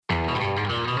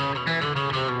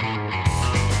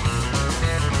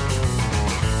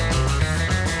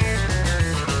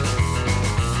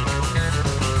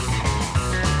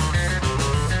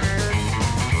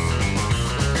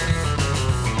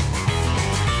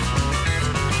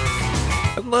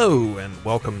Hello, and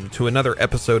welcome to another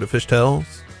episode of Fish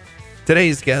Tales.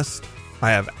 Today's guest, I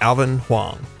have Alvin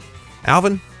Huang.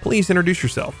 Alvin, please introduce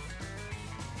yourself.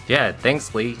 Yeah,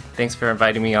 thanks, Lee. Thanks for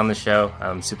inviting me on the show.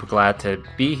 I'm super glad to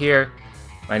be here.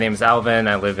 My name is Alvin.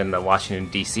 I live in the Washington,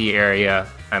 D.C. area.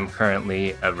 I'm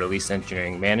currently a release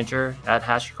engineering manager at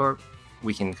HashiCorp.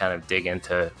 We can kind of dig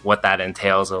into what that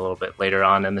entails a little bit later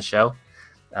on in the show.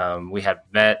 We had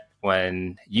met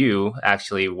when you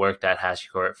actually worked at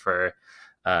HashiCorp for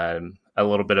a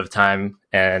little bit of time,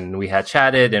 and we had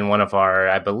chatted in one of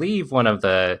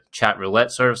the chat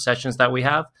roulette sort of sessions that we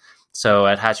have. So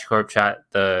at HashiCorp chat,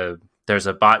 there's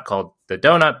a bot called the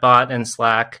Donut bot in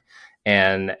Slack,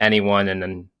 and anyone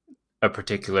in a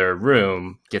particular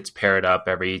room gets paired up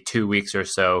every 2 weeks or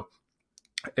so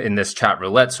in this chat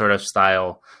roulette sort of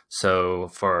style. So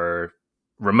for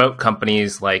remote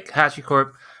companies like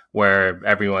HashiCorp, where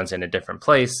everyone's in a different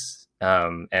place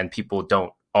and people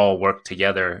don't all work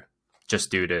together just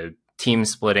due to team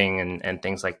splitting and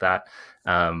things like that,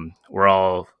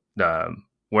 we're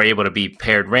able to be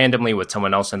paired randomly with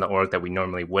someone else in the org that we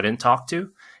normally wouldn't talk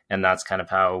to. And that's kind of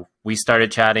how we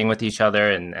started chatting with each other.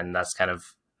 And that's kind of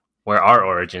where our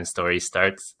origin story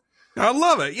starts. I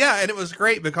love it. Yeah. And it was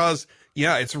great because,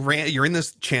 yeah, you're in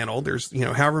this channel. There's,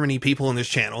 however many people in this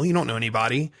channel. You don't know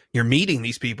anybody. You're meeting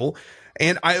these people.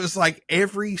 And I was like,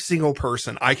 every single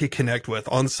person I could connect with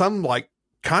on some like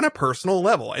kind of personal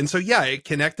level. And so, yeah, it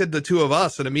connected the two of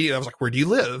us. And immediately I was like, where do you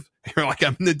live? And you're like,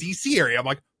 I'm in the DC area. I'm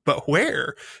like, but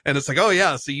where? And it's like, oh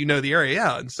yeah. So you know the area.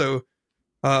 Yeah. And so,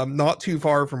 not too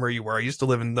far from where you were. I used to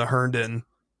live in the Herndon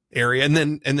area and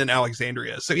then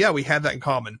Alexandria. So yeah, we had that in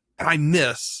common. And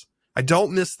I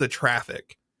don't miss the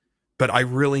traffic, but I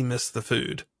really miss the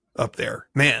food up there.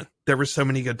 Man, there were so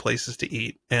many good places to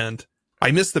eat, and I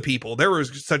miss the people. There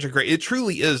was it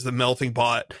truly is the melting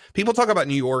pot. People talk about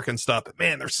New York and stuff, but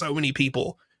man, there's so many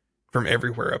people from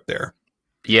everywhere up there.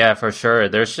 Yeah, for sure.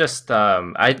 There's just,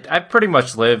 I pretty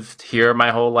much lived here my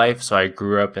whole life. So I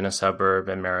grew up in a suburb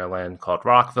in Maryland called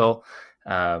Rockville.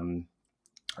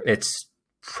 It's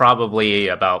probably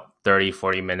about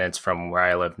 30-40 minutes from where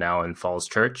I live now in Falls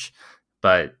Church.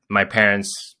 But my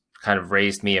parents kind of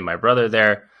raised me and my brother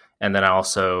there. And then I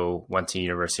also went to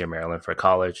University of Maryland for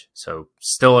college. So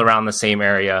still around the same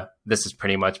area. This is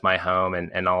pretty much my home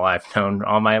and all I've known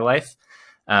all my life.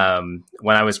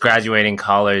 When I was graduating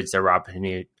college, there were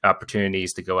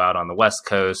opportunities to go out on the West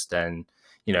Coast and,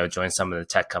 join some of the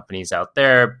tech companies out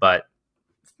there. But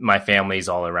my family's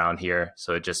all around here.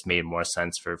 So it just made more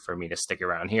sense for me to stick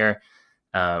around here.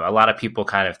 A lot of people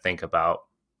kind of think about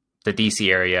the DC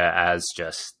area as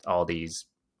just all these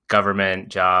government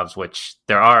jobs, which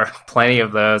there are plenty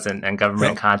of those and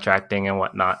government contracting and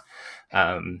whatnot.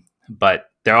 But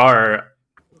there are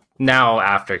now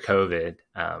after COVID,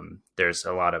 there's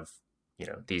a lot of,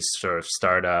 these sort of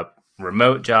startup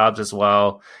remote jobs as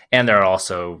well. And there are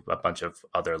also a bunch of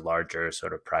other larger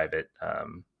sort of private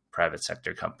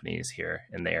sector companies here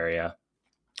in the area.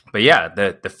 But yeah,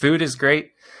 the food is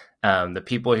great. The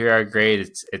people here are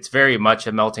great. It's very much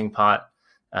a melting pot.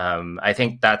 I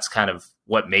think that's kind of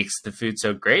what makes the food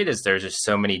so great is there's just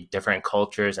so many different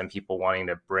cultures and people wanting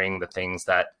to bring the things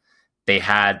that they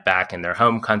had back in their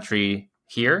home country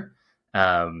here.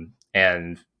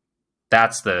 And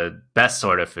that's the best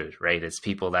sort of food, right? It's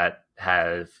people that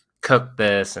have cooked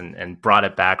this and brought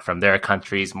it back from their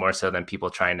countries more so than people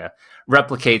trying to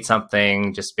replicate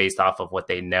something just based off of what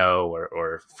they know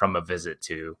or from a visit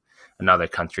to another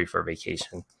country for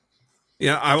vacation.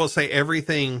 Yeah, I will say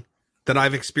everything that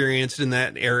I've experienced in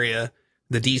that area,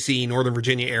 the DC, Northern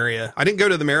Virginia area. I didn't go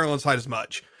to the Maryland side as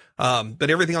much, but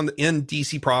everything in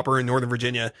DC proper in Northern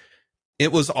Virginia,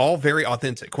 it was all very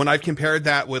authentic. When I've compared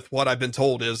that with what I've been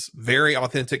told is very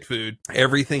authentic food,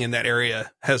 everything in that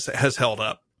area has held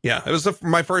up. Yeah, it was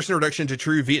my first introduction to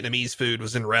true Vietnamese food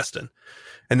was in Reston.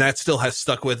 And that still has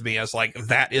stuck with me as like,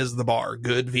 that is the bar,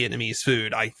 good Vietnamese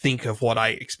food. I think of what I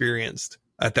experienced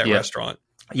at that restaurant.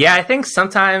 Yeah, I think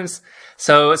sometimes,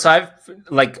 so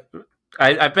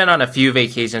I've been on a few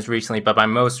vacations recently, but my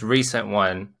most recent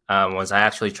one was I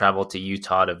actually traveled to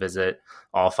Utah to visit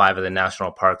all 5 of the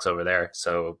national parks over there.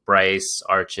 So Bryce,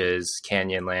 Arches,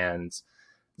 Canyonlands,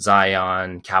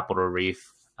 Zion, Capitol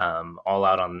Reef, all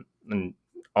out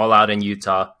in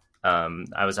Utah.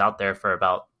 I was out there for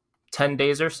about 10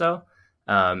 days or so.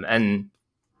 And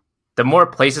the more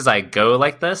places I go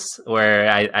like this,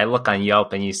 where I look on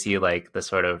Yelp and you see like the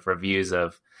sort of reviews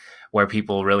of where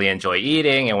people really enjoy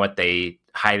eating and what they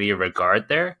highly regard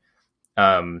there.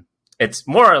 It's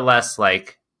more or less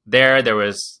like there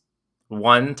was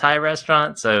one Thai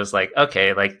restaurant. So it was like,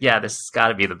 okay, like, yeah, this has got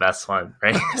to be the best one,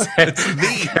 right?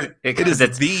 It is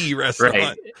the restaurant.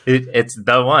 Right. It's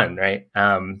the one, right?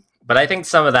 But I think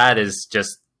some of that is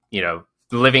just,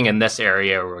 living in this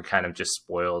area, we're kind of just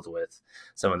spoiled with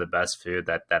some of the best food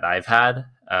that I've had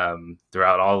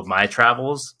throughout all of my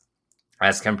travels,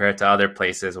 as compared to other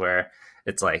places where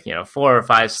it's like, 4 or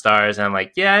 5 stars. And I'm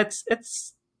like, yeah,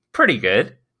 it's pretty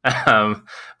good.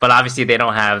 But obviously they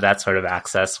don't have that sort of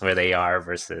access where they are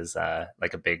versus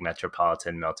like a big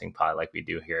metropolitan melting pot like we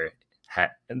do here,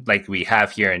 like we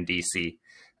have here in DC.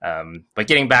 But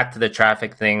getting back to the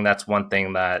traffic thing, that's one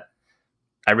thing that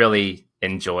I really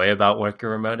enjoy about working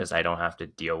remote, is I don't have to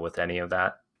deal with any of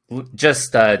that.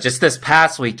 Just this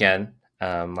past weekend,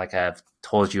 like I've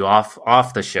told you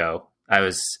off the show, I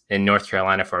was in North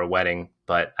Carolina for a wedding,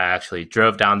 but I actually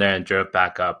drove down there and drove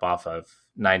back up off of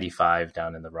 95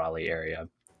 down in the Raleigh area.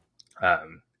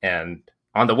 And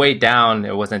on the way down,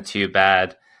 it wasn't too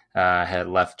bad. I had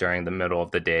left during the middle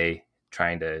of the day,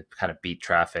 trying to kind of beat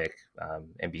traffic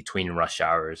in between rush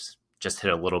hours. Just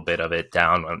hit a little bit of it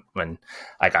down when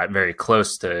I got very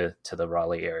close to the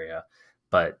Raleigh area.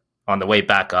 But on the way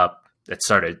back up, it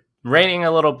started raining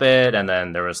a little bit. And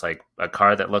then there was like a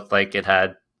car that looked like it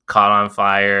had caught on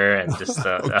fire, and just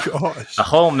a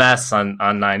whole mess on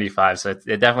 95. So it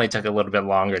definitely took a little bit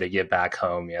longer to get back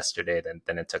home yesterday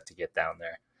than it took to get down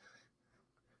there.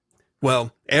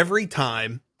 Well, every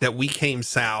time that we came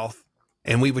south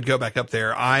and we would go back up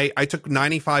there, I took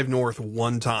 95 north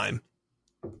one time.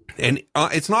 And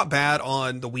it's not bad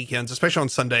on the weekends, especially on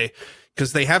Sunday,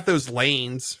 because they have those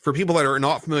lanes. For people that are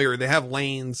not familiar, they have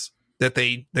lanes that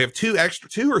they have 2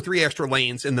 or 3 extra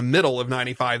lanes in the middle of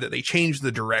 95 that they change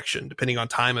the direction depending on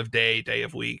time of day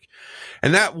of week.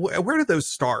 And where did those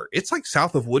start? It's like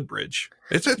south of Woodbridge.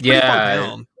 It's pretty far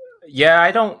down. Yeah,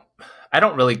 I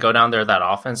don't really go down there that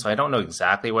often, so I don't know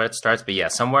exactly where it starts. But yeah,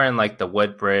 somewhere in like the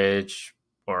Woodbridge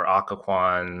or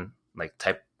Occoquan, like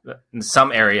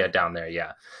some area down there.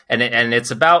 Yeah. And it's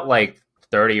about like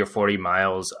 30 or 40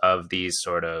 miles of these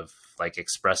sort of like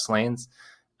express lanes.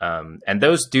 And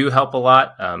those do help a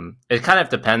lot. It kind of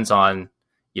depends on,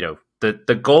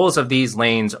 the goals of these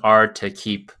lanes are to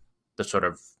keep the sort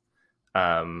of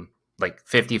like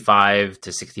 55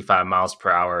 to 65 miles per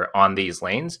hour on these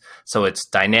lanes. So it's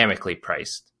dynamically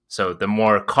priced. So the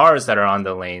more cars that are on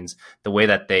the lanes, the way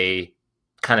that they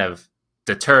kind of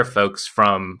deter folks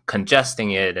from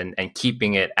congesting it and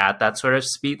keeping it at that sort of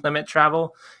speed limit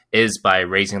travel is by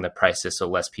raising the prices so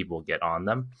less people get on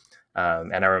them.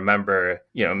 And I remember,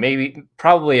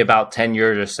 probably about 10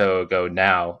 years or so ago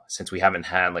now, since we haven't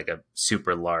had like a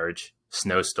super large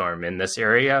snowstorm in this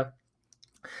area,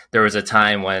 there was a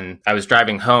time when I was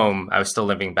driving home. I was still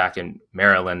living back in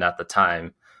Maryland at the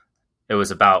time. It was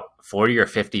about 40 or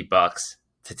 50 bucks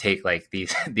to take like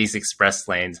these express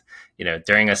lanes,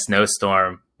 during a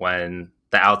snowstorm when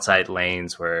the outside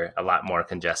lanes were a lot more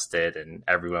congested and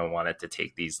everyone wanted to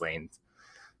take these lanes.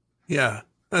 Yeah,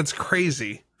 that's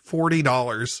crazy.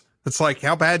 $40. It's like,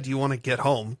 how bad do you want to get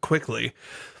home quickly?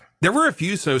 There were a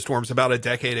few snowstorms about a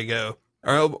decade ago,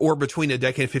 or between a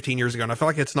decade and 15 years ago. And I feel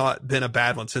like it's not been a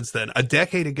bad one since then. A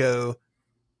decade ago,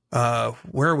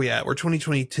 where are we at? We're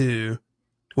 2022.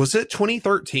 Was it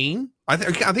 2013? I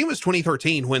think it was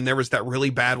 2013 when there was that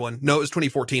really bad one. No, it was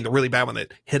 2014, the really bad one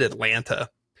that hit Atlanta.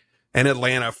 And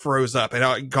Atlanta froze up and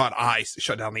it got ice. It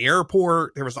shut down the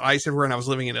airport. There was ice everywhere. And I was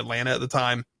living in Atlanta at the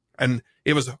time. And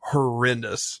it was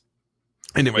horrendous.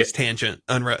 Anyways, tangent,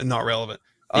 not relevant.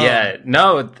 Yeah,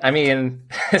 no, I mean,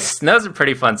 snow's a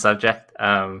pretty fun subject.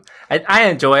 I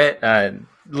enjoy it.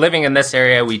 Living in this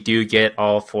area, we do get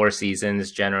all 4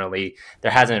 seasons generally.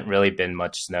 There hasn't really been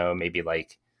much snow, maybe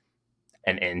like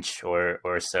an inch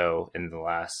or so in the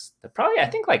last, probably, I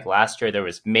think like last year there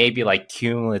was maybe like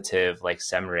cumulative like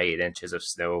 7 or 8 inches of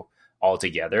snow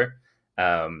altogether.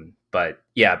 But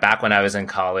yeah, back when I was in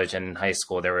college and in high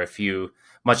school, there were a few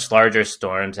much larger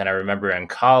storms. And I remember in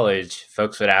college,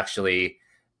 folks would actually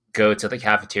go to the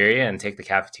cafeteria and take the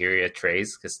cafeteria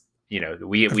trays because,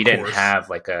 we didn't have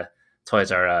like a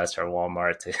Toys R Us or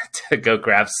Walmart to go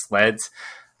grab sleds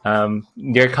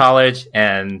near college,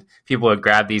 and people would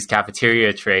grab these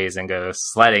cafeteria trays and go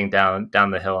sledding down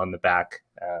the hill in the back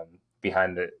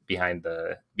behind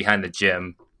the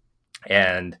gym.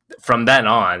 And from then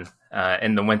on,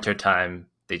 in the wintertime,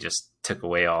 they just took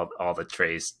away all the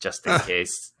trays just in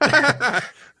case.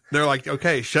 They're like,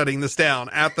 okay, shutting this down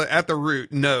at the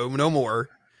root. No more.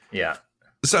 Yeah.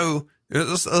 So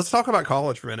let's talk about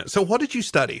college for a minute. So what did you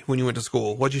study when you went to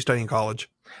school? What did you study in college?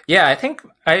 Yeah, I think,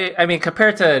 I mean,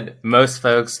 compared to most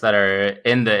folks that are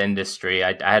in the industry,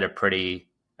 I had a pretty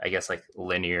I guess like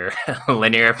linear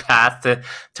linear path to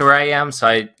where I am. So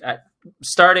I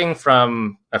starting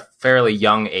from a fairly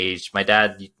young age, my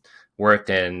dad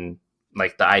worked in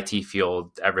like the IT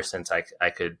field ever since I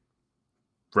could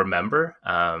remember.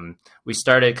 We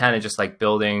started kind of just like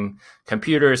building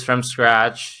computers from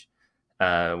scratch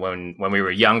when we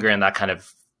were younger, and that kind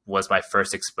of was my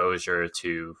first exposure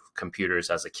to computers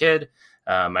as a kid.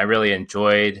 I really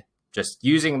enjoyed just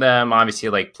using them, obviously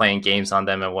like playing games on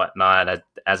them and whatnot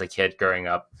as a kid growing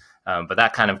up. But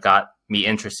that kind of got me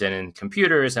interested in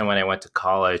computers. And when I went to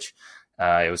college,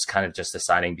 it was kind of just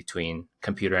deciding between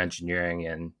computer engineering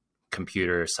and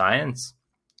computer science.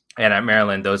 And at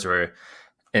Maryland, those were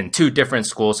in two different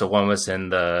schools. So one was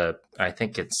in I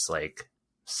think it's like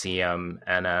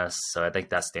CMNS. So I think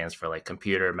that stands for like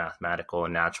computer, mathematical,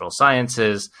 and natural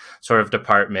sciences sort of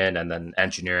department. And then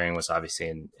engineering was obviously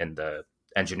in the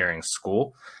engineering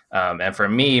school. And for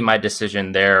me, my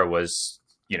decision there was,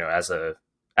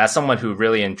 as someone who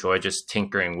really enjoyed just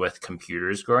tinkering with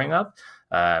computers growing up,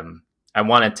 I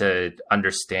wanted to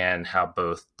understand how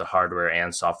both the hardware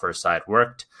and software side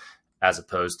worked, as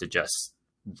opposed to just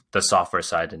the software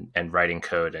side and writing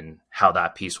code and how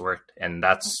that piece worked. And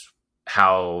that's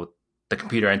how the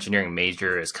computer engineering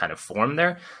major is kind of formed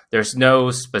there. There's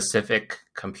no specific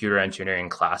computer engineering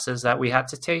classes that we had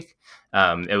to take.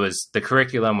 The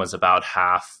curriculum was about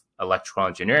half electrical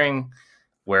engineering,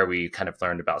 where we kind of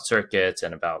learned about circuits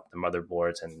and about the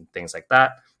motherboards and things like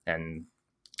that, and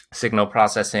signal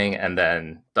processing. And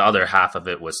then the other half of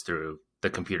it was through the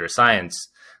computer science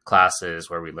classes,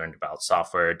 where we learned about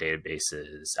software,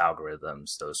 databases,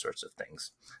 algorithms, those sorts of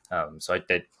things. So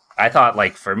I thought,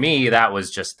 like, for me, that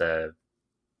was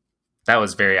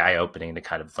very eye-opening to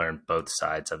kind of learn both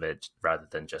sides of it rather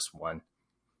than just one.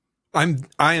 I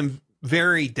am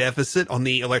very deficit on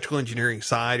the electrical engineering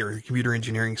side or computer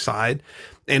engineering side.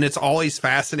 And it's always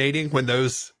fascinating when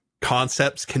those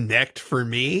concepts connect for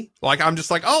me. Like, I'm just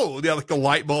like, oh, like the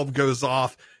light bulb goes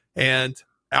off. And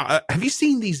have you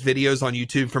seen these videos on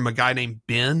YouTube from a guy named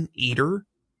Ben Eater?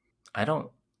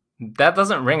 That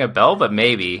doesn't ring a bell, but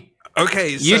maybe.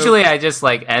 Okay. So, usually I just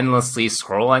like endlessly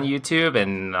scroll on YouTube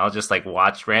and I'll just like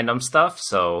watch random stuff.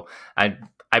 So I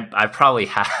probably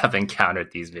have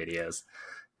encountered these videos.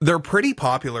 They're pretty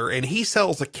popular, and he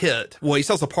sells a kit. Well, he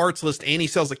sells a parts list and he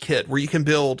sells a kit where you can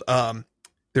build,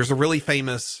 there's a really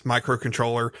famous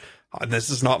microcontroller.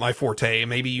 This is not my forte.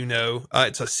 Maybe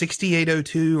it's a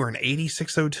 6802 or an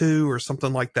 8602 or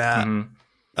something like that.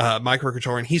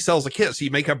 Microcontroller, and he sells a kit. So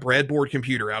you make a breadboard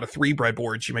computer out of 3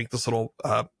 breadboards. You make this little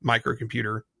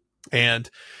microcomputer, and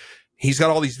he's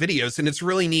got all these videos, and it's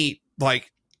really neat.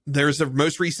 Like, there's a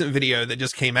most recent video that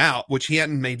just came out, which he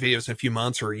hadn't made videos in a few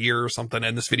months or a year or something.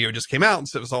 And this video just came out. And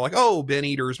so it was all like, oh, Ben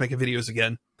Eater's making videos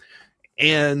again.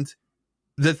 And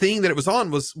the thing that it was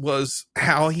on was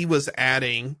how he was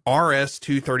adding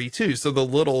RS-232. So the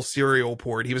little serial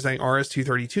port, he was adding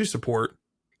RS-232 support.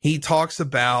 He talks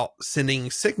about sending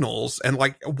signals and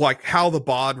like how the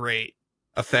baud rate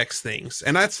affects things.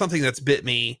 And that's something that's bit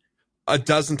me a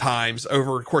dozen times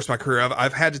over the course of my career.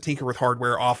 I've had to tinker with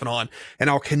hardware off and on,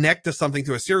 and I'll connect to something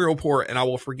through a serial port and I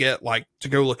will forget like to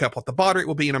go look up what the baud rate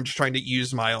will be. And I'm just trying to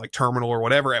use my like terminal or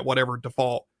whatever at whatever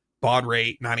default baud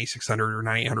rate, 9600 or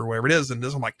 9800, whatever it is. And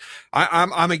this, I'm like,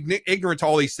 I'm ignorant to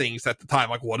all these things at the time.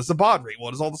 Like, what is the baud rate?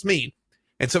 What does all this mean?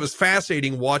 And so it was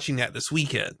fascinating watching that this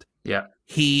weekend. Yeah.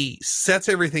 He sets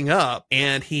everything up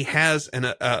and he has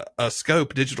a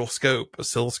scope, digital scope,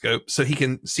 oscilloscope, so he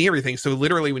can see everything. So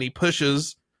literally when he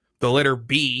pushes the letter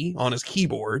B on his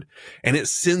keyboard and it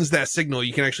sends that signal,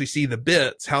 you can actually see the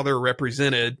bits, how they're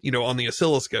represented, on the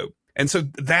oscilloscope. And so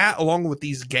that, along with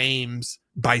these games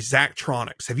by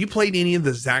Zachtronics. Have you played any of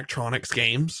the Zachtronics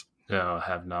games? No, I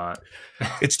have not.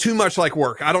 It's too much like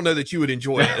work. I don't know that you would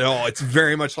enjoy it at all. It's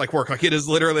very much like work. Like, it is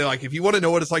literally like, if you want to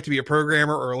know what it's like to be a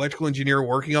programmer or electrical engineer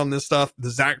working on this stuff, the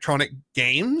Zachtronic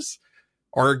games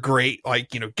are a great,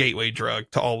 gateway drug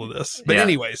to all of this. But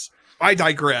anyways, I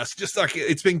digress. Just like,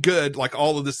 it's been good. Like,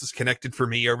 all of this is connected for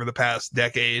me over the past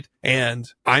decade, and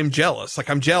I'm jealous. Like,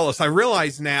 I'm jealous. I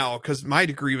realize now, because my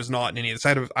degree was not in any of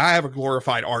this. I have a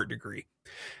glorified art degree.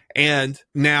 And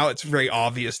now it's very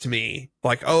obvious to me,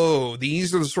 like, oh,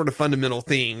 these are the sort of fundamental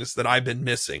things that I've been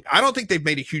missing. I don't think they've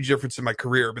made a huge difference in my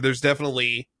career, but there's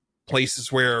definitely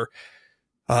places where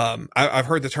I've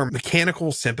heard the term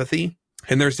mechanical sympathy.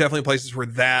 And there's definitely places where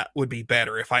that would be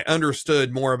better if I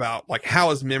understood more about, like,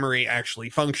 how is memory actually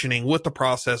functioning with the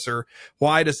processor?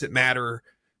 Why does it matter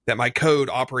that my code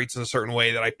operates in a certain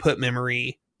way, that I put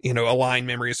memory, align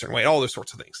memory a certain way, all those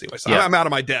sorts of things. Anyway, so I'm out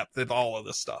of my depth of all of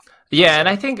this stuff. Yeah. And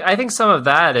I think some of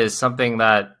that is something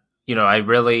that,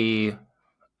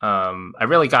 I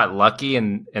really got lucky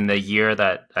in the year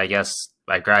that I guess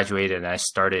I graduated and I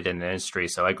started in the industry.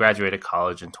 So I graduated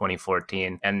college in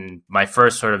 2014, and my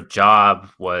first sort of job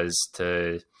was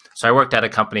so I worked at a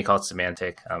company called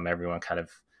Symantec. Everyone kind of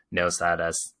knows that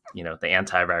as, the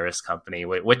antivirus company,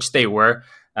 which they were.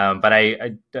 But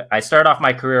I started off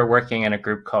my career working in a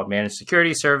group called Managed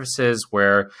Security Services,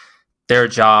 where their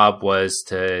job was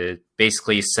to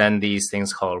basically send these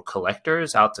things called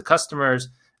collectors out to customers.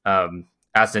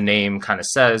 As the name kind of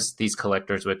says, these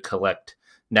collectors would collect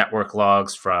network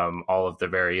logs from all of the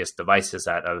various devices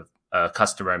that a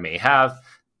customer may have,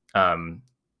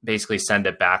 basically send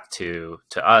it back to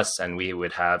us, and we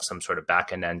would have some sort of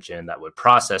backend engine that would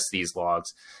process these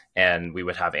logs, and we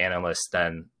would have analysts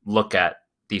then look at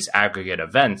these aggregate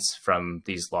events from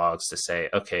these logs to say,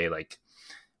 okay, like,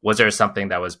 was there something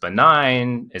that was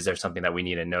benign? Is there something that we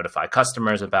need to notify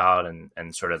customers about,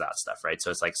 and sort of that stuff, right?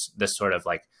 So it's like this sort of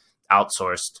like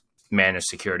outsourced managed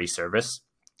security service.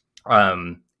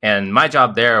 And my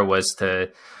job there was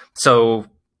to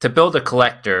build a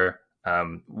collector.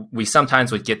 We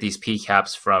sometimes would get these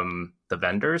PCAPs from the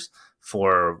vendors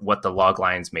for what the log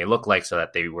lines may look like so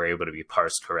that they were able to be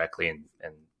parsed correctly. And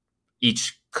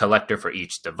each collector for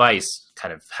each device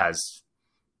kind of has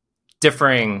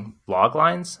differing log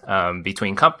lines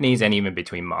between companies and even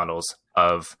between models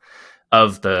of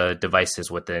the devices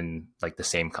within like the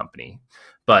same company.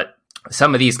 But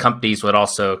some of these companies would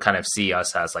also kind of see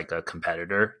us as like a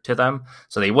competitor to them.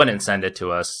 So they wouldn't send it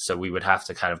to us. So we would have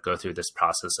to kind of go through this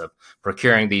process of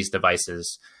procuring these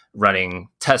devices, running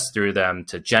tests through them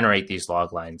to generate these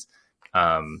log lines.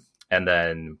 And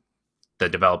then the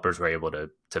developers were able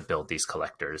to build these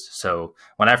collectors. So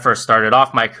when I first started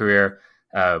off my career,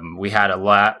 we had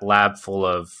a lab full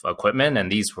of equipment,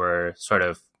 and these were sort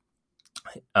of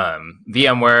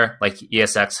VMware, like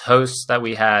ESX hosts that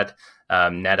we had,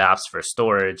 NetApps for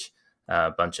storage,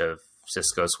 a bunch of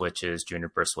Cisco switches,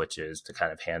 Juniper switches to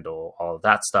kind of handle all of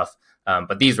that stuff.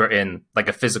 But these were in like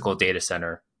a physical data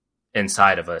center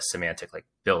inside of a Symantec like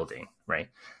building, right?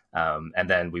 And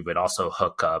then we would also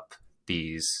hook up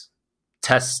these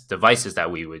test devices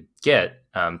that we would get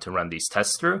to run these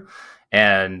tests through.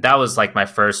 And that was like my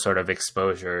first sort of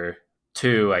exposure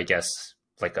to, I guess,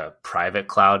 like a private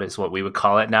cloud is what we would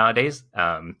call it nowadays.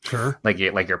 Sure. Like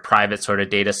your private sort of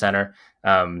data center.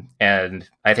 And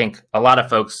I think a lot of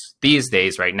folks these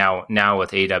days, right now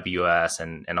with AWS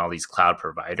and all these cloud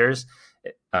providers,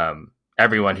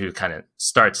 everyone who kind of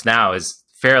starts now is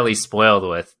fairly spoiled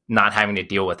with not having to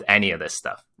deal with any of this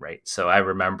stuff, right? So I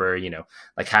remember,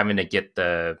 like having to get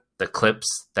the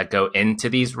clips that go into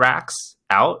these racks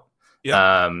out,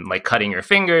 yep. Like cutting your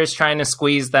fingers, trying to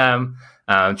squeeze them,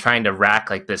 trying to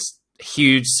rack like this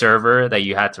huge server that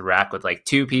you had to rack with like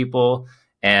two people.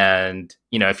 And,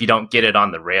 if you don't get it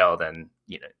on the rail, then,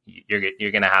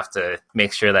 you're going to have to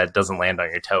make sure that it doesn't land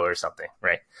on your toe or something.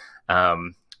 Right.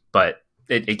 But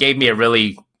it gave me a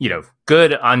really,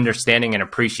 good understanding and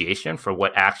appreciation for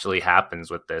what actually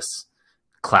happens with this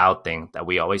cloud thing that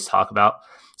we always talk about.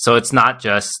 So it's not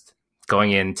just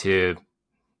going into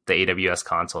the AWS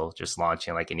console, just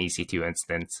launching like an EC2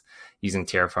 instance, using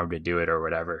Terraform to do it or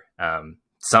whatever.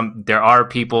 There are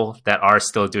people that are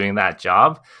still doing that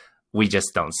job. We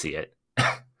just don't see it.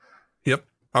 Yep.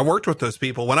 I worked with those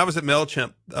people when I was at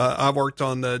MailChimp. I worked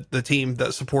on the team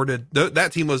that supported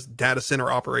that team was data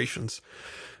center operations.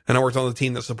 And I worked on the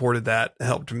team that supported that,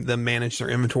 helped them manage their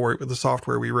inventory with the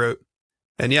software we wrote.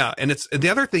 And yeah, and it's the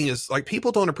other thing is like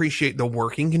people don't appreciate the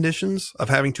working conditions of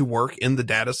having to work in the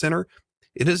data center.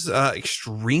 It is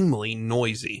extremely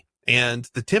noisy, and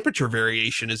the temperature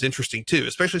variation is interesting too,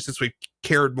 especially since we've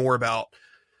cared more about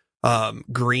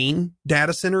green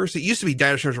data centers. It used to be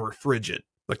data centers were frigid,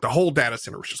 like the whole data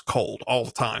center was just cold all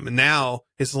the time, and now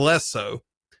it's less so.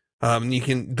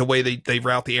 The way they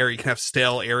route the area, you can have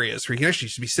stale areas where you can actually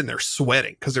just be sitting there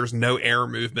sweating because there's no air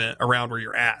movement around where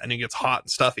you're at, and it gets hot and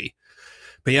stuffy.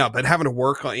 But yeah, having to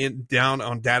work down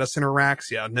on data center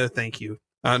racks, yeah, no, thank you.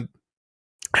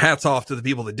 Hats off to the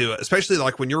people that do it, especially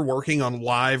like when you're working on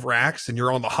live racks and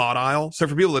you're on the hot aisle. So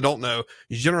for people that don't know,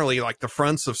 you generally like the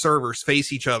fronts of servers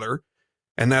face each other,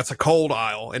 and that's a cold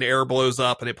aisle, and air blows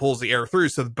up and it pulls the air through.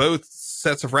 So both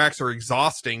sets of racks are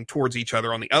exhausting towards each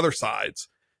other on the other sides.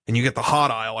 And you get the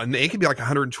hot aisle, and it can be like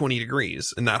 120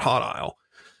 degrees in that hot aisle.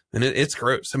 And it's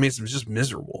gross. I mean, it's just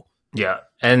miserable. Yeah.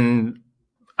 And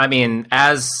I mean,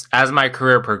 as my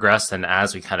career progressed and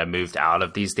as we kind of moved out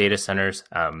of these data centers,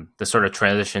 the sort of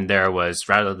transition there was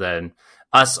rather than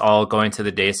us all going to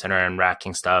the data center and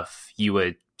racking stuff, you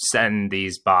would send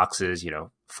these boxes,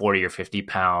 40 or 50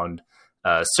 pound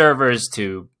servers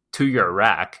to to your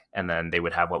rack, and then they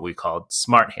would have what we called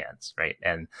smart hands, right?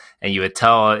 And you would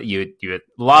tell you would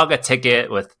log a ticket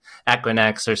with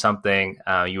Equinix or something.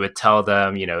 You would tell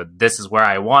them, this is where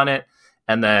I want it,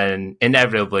 and then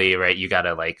inevitably, right, you got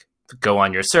to like go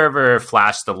on your server,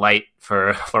 flash the light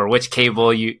for which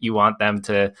cable you want them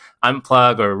to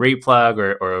unplug or replug,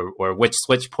 or which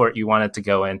switch port you want it to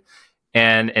go in,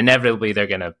 and inevitably they're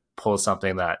going to pull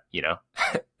something that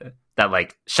that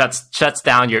like shuts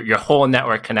down your whole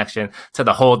network connection to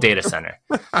the whole data center.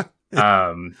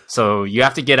 So you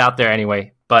have to get out there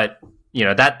anyway. But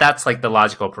that's like the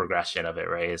logical progression of it,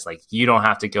 right? It's like you don't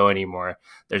have to go anymore.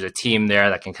 There's a team there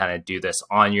that can kind of do this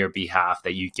on your behalf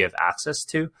that you give access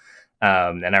to.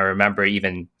 And I remember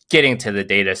even getting to the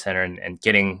data center and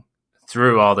getting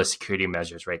through all the security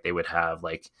measures, right? They would have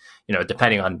like,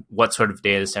 depending on what sort of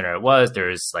data center it was,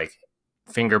 there's like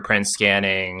fingerprint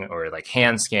scanning or like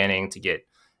hand scanning to get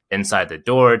inside the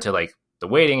door to like the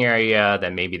waiting area.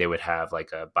 Then maybe they would have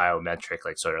like a biometric,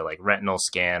 like sort of like retinal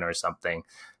scan or something.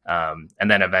 And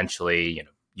then eventually,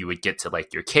 you would get to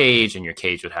like your cage, and your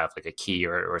cage would have like a key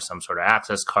or some sort of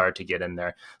access card to get in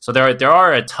there. So there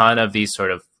are a ton of these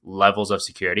sort of levels of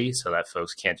security so that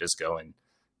folks can't just go and,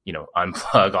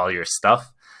 unplug all your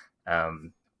stuff.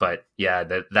 But yeah,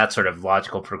 that sort of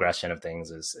logical progression of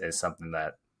things is something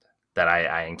that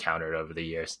I encountered over the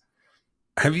years.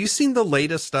 Have you seen the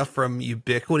latest stuff from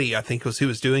Ubiquiti? I think was who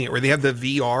was doing it, where they have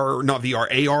the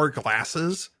AR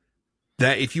glasses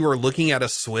that if you are looking at a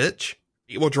switch,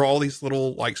 it will draw all these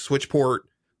little like switch port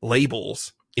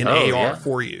labels in AR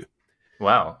for you.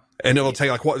 Wow. And it'll tell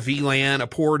you like what VLAN a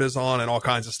port is on and all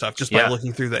kinds of stuff just by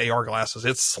looking through the AR glasses.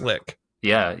 It's slick.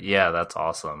 Yeah, that's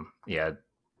awesome. Yeah,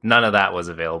 none of that was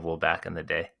available back in the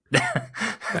day.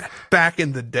 Back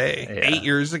in the day, 8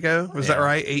 years ago, was that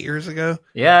right? 8 years ago?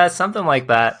 Yeah, something like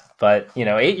that. But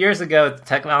 8 years ago,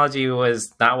 technology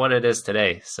was not what it is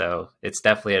today. So it's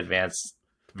definitely advanced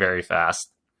very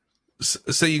fast.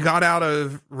 So you got out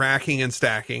of racking and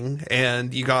stacking,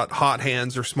 and you got hot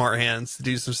hands or smart hands to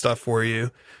do some stuff for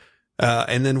you.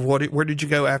 And then where did you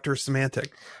go after Symantec?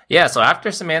 Yeah, so after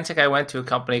Symantec, I went to a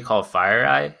company called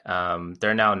FireEye.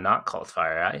 They're now not called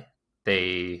FireEye.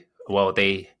 They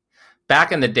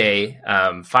back in the day,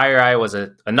 FireEye was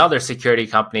another security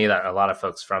company that a lot of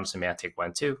folks from Symantec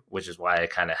went to, which is why I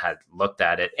kind of had looked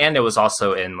at it. And it was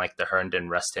also in like the Herndon,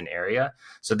 Reston area.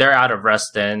 So they're out of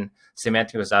Reston.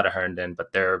 Symantec was out of Herndon,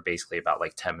 but they're basically about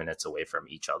like 10 minutes away from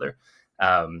each other.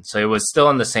 So it was still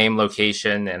in the same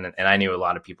location, and I knew a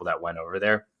lot of people that went over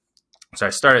there. So I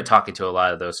started talking to a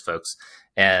lot of those folks.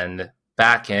 And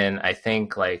back in, I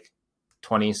think like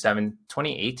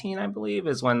 2018, I believe,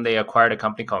 is when they acquired a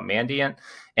company called Mandiant.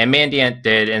 And Mandiant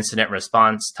did incident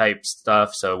response type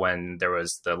stuff. So when there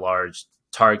was the large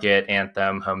Target,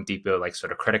 Anthem, Home Depot, like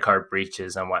sort of credit card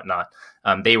breaches and whatnot,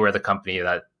 they were the company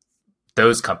that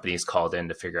those companies called in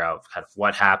to figure out kind of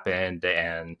what happened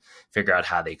and figure out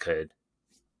how they could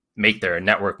make their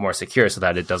network more secure so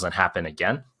that it doesn't happen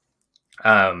again.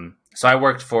 So I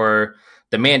worked for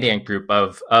the Mandiant group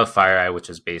of FireEye, which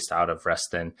is based out of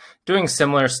Reston, doing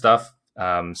similar stuff.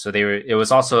 So it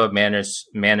was also a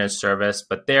managed service,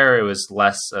 but there it was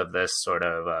less of this sort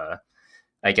of,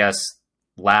 I guess,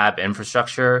 lab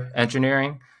infrastructure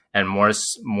engineering and more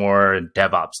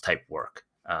DevOps type work.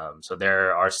 So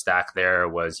our stack there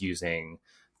was using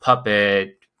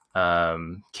Puppet,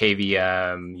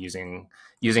 KVM,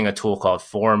 using a tool called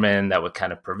Foreman that would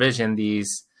kind of provision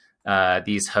these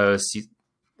hosts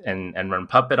and run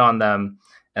Puppet on them.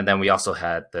 And then we also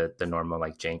had the normal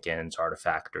like Jenkins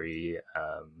Artifactory,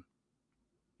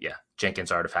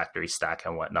 Jenkins Artifactory stack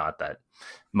and whatnot that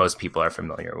most people are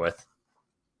familiar with.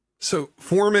 So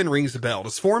Foreman rings the bell.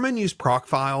 Does Foreman use proc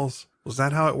files? Was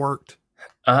that how it worked?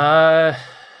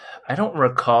 I don't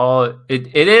recall.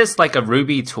 It is like a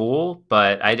Ruby tool,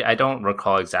 but I don't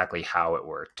recall exactly how it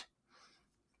worked.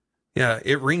 Yeah,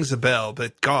 it rings a bell,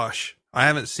 but gosh, I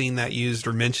haven't seen that used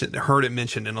or heard it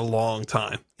mentioned in a long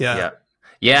time.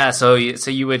 Yeah. So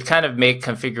you would kind of make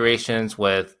configurations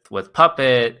with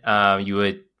Puppet. You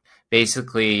would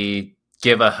basically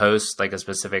give a host like a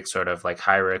specific sort of like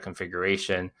hierarchy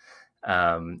configuration,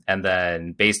 and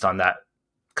then based on that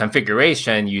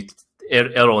configuration,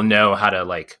 it'll know how to,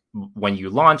 like, when you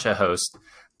launch a host,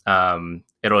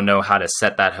 it'll know how to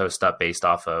set that host up based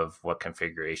off of what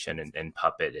configuration in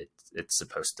Puppet it's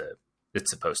supposed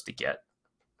to get.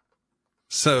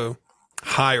 So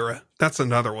Hira, that's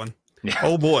another one. Yeah.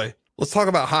 Oh boy. Let's talk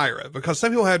about Hira, because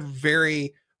some people had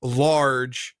very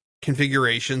large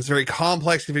configurations, very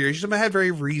complex configurations. Some had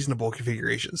very reasonable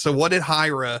configurations. So what did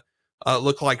Hira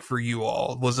look like for you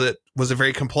all? Was it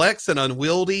very complex and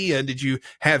unwieldy? And did you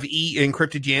have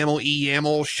encrypted YAML,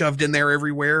 eYAML shoved in there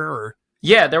everywhere? Or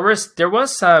Yeah, there was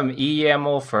some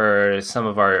eYAML for some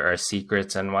of our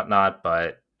secrets and whatnot,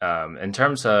 but in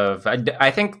terms of,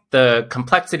 I think the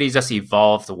complexity just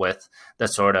evolved with the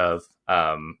sort of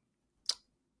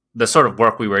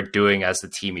work we were doing as the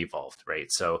team evolved,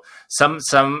 right? So some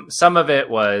of it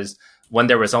was when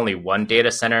there was only one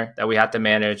data center that we had to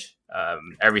manage.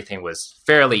 Everything was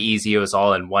fairly easy. It was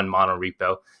all in one mono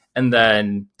repo. And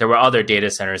then there were other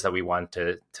data centers that we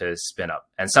wanted to spin up.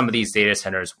 And some of these data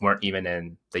centers weren't even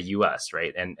in the US,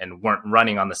 right? And weren't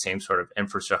running on the same sort of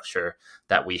infrastructure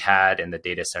that we had in the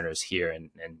data centers here in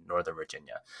Northern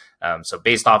Virginia. So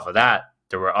based off of that,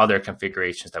 there were other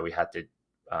configurations that we had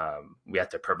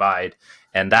to provide.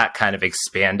 And that kind of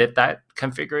expanded that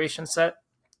configuration set.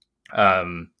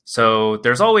 So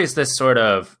there's always this sort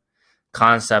of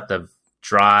concept of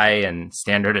dry and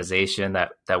standardization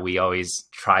that we always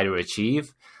try to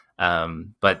achieve.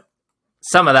 But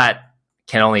some of that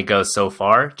can only go so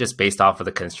far just based off of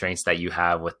the constraints that you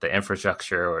have with the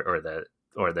infrastructure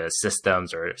or the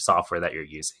systems or software that you're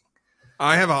using.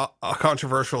 I have a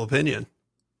controversial opinion.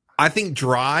 I think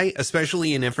dry,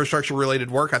 especially in infrastructure related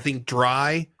work, I think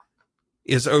dry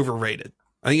is overrated.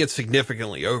 I think it's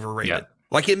significantly overrated. Yeah.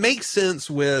 Like, it makes sense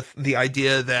with the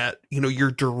idea that,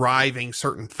 you're deriving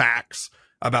certain facts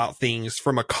about things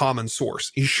from a common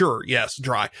source. Sure, yes,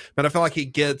 dry. But I feel like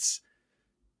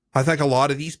I think a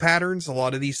lot of these patterns, a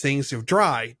lot of these things,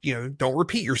 dry, don't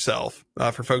repeat yourself.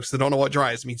 For folks that don't know what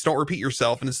dry is, it means don't repeat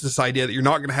yourself. And it's this idea that you're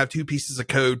not going to have two pieces of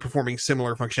code performing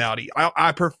similar functionality.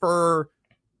 I prefer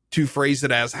to phrase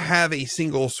it as have a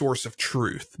single source of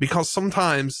truth, because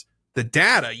sometimes the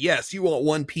data, yes, you want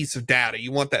one piece of data.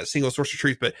 You want that single source of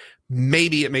truth, but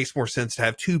maybe it makes more sense to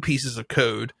have two pieces of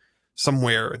code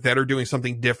somewhere that are doing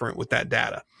something different with that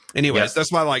data. Anyways,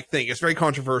 That's my thing. It's very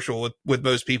controversial with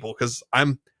most people because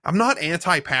I'm not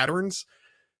anti-patterns,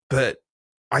 but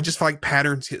I just feel like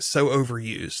patterns get so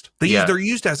overused. They're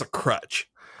used as a crutch.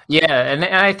 Yeah, and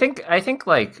I think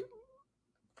like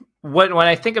when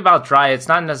I think about dry, it's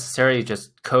not necessarily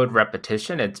just code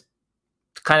repetition. It's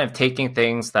kind of taking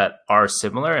things that are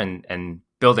similar and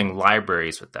building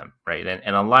libraries with them, right?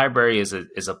 And a library is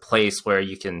a place where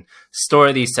you can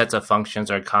store these sets of functions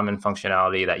or common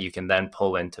functionality that you can then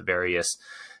pull into various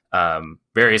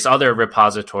other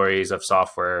repositories of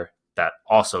software that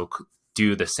also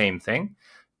do the same thing.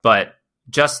 But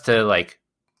just to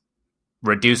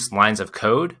reduce lines of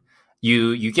code,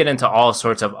 you get into all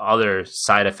sorts of other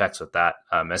side effects with that,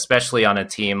 especially on a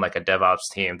team like a DevOps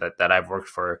team that I've worked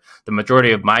for the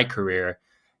majority of my career.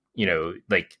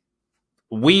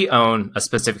 We own a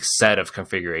specific set of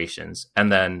configurations,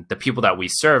 and then the people that we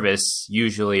service,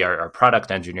 usually our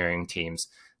product engineering teams,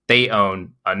 they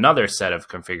own another set of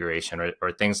configuration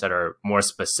or things that are more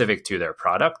specific to their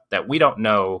product that we don't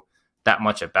know that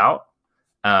much about,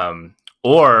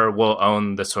 or will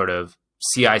own the sort of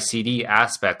CI/CD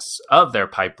aspects of their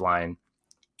pipeline,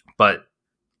 but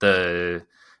the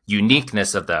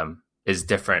uniqueness of them is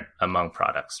different among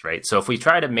products, right? So if we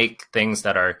try to make things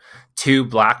that are too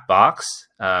black box,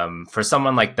 for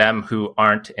someone like them who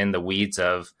aren't in the weeds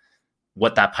of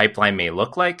what that pipeline may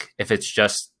look like, if it's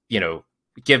just,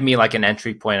 give me an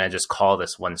entry point, I just call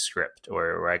this one script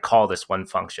or I call this one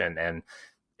function and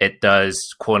it does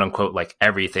quote unquote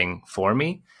everything for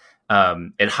me.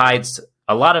 It hides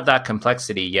a lot of that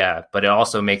complexity, yeah, but it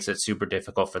also makes it super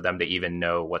difficult for them to even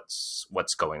know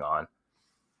what's going on.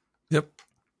 Yep.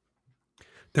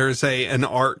 There's an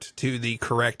art to the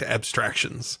correct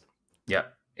abstractions. Yeah,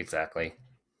 exactly.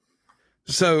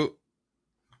 So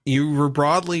you were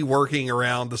broadly working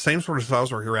around the same sort of stuff I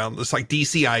was working around. It's like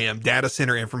DCIM, data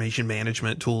center information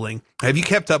management tooling. Have you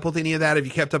kept up with any of that? Have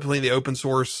you kept up with any of the open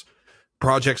source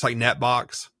projects like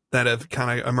NetBox that have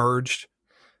kind of emerged?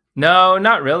 No,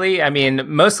 not really. I mean,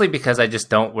 mostly because I just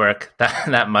don't work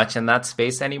that much in that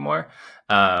space anymore.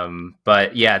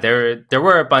 But yeah, there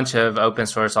were a bunch of open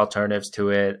source alternatives to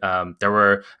it. I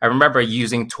remember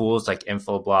using tools like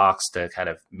Infoblox to kind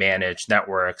of manage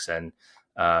networks and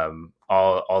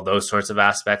all those sorts of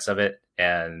aspects of it.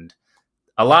 And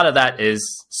a lot of that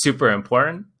is super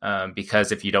important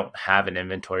because if you don't have an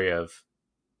inventory of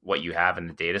what you have in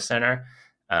the data center,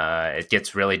 it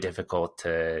gets really difficult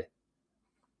to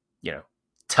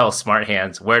tell smart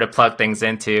hands where to plug things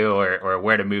into or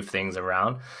where to move things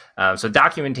around. So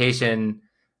documentation,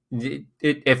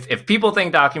 if people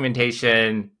think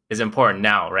documentation is important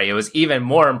now, right? It was even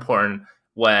more important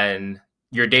when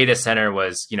your data center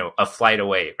was, a flight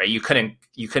away, right? You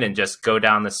couldn't just go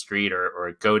down the street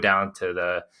or go down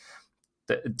to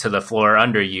to the floor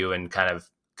under you and kind of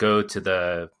go to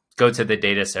the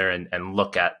data center and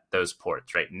look at those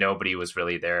ports, right? Nobody was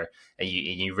really there, and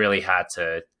you really had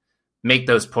to make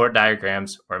those port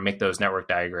diagrams or make those network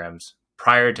diagrams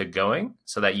prior to going,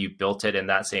 so that you built it in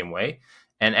that same way.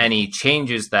 And any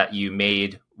changes that you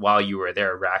made while you were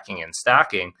there racking and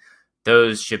stacking,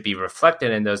 those should be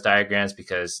reflected in those diagrams,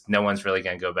 because no one's really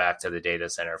going to go back to the data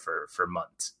center for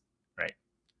months, right?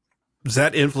 Does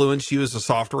that influence you as a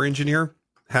software engineer,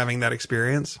 having that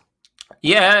experience?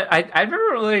 Yeah, I never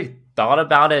really thought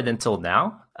about it until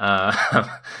now.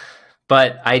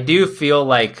 But I do feel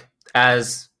like,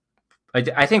 as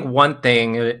I think one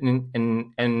thing,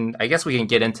 and I guess we can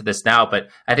get into this now, but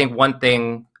I think one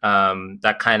thing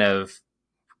that kind of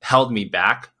held me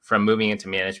back from moving into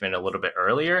management a little bit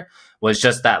earlier was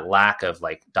just that lack of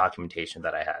like documentation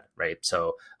that I had, right?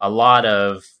 So a lot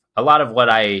of what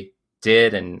I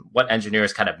did and what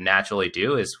engineers kind of naturally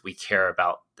do is we care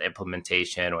about the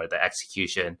implementation or the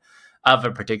execution of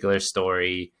a particular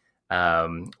story,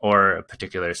 or a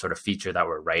particular sort of feature that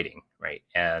we're writing, right?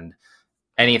 And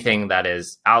anything that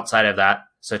is outside of that,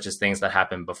 such as things that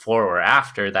happen before or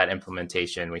after that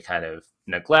implementation, we kind of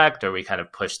neglect, or we kind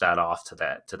of push that off to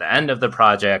the end of the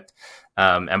project.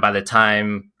 And by the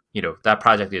time, that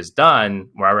project is done,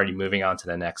 we're already moving on to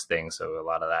the next thing. So a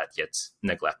lot of that gets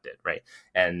neglected, right?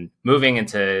 And moving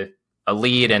into a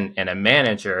lead and a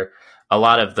manager, a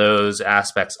lot of those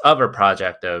aspects of a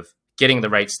project, of getting the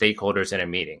right stakeholders in a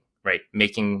meeting, right?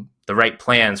 Making the right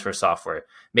plans for software,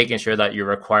 making sure that your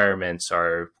requirements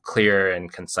are clear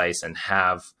and concise and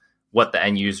have what the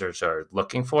end users are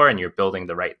looking for, and you're building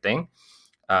the right thing,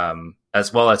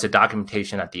 as well as a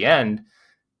documentation at the end,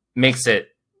 makes it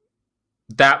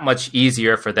that much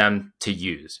easier for them to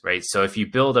use, right? So if you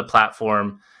build a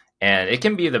platform, and it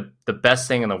can be the best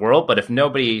thing in the world, but if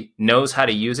nobody knows how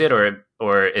to use it,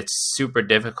 or it's super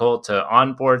difficult to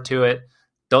onboard to it,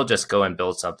 they'll just go and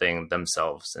build something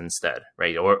themselves instead,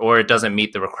 right? Or it doesn't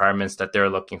meet the requirements that they're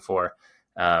looking for.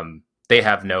 They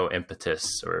have no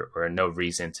impetus or no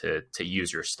reason to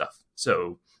use your stuff.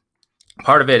 So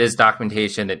part of it is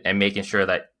documentation and making sure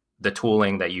that the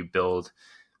tooling that you build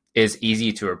is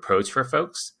easy to approach for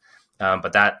folks.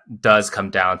 But that does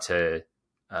come down to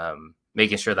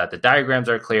making sure that the diagrams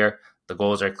are clear, the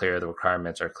goals are clear, the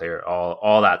requirements are clear,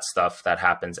 all that stuff that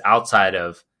happens outside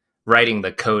of writing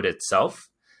the code itself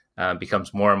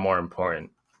becomes more and more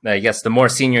important. I guess the more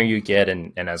senior you get,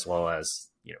 and as well as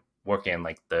working in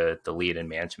like the lead and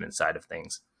management side of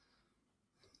things.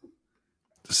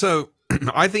 So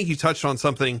I think you touched on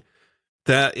something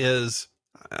that is,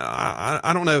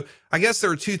 I don't know. I guess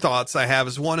there are two thoughts I have.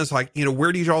 Is one is like,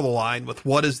 where do you draw the line with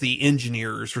what is the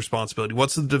engineer's responsibility?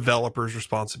 What's the developer's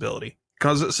responsibility?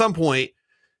 Because at some point,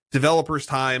 developers'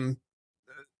 time,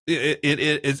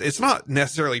 it's not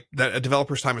necessarily that a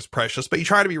developer's time is precious, but you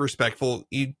try to be respectful.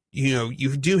 You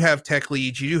do have tech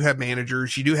leads, you do have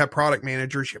managers, you do have product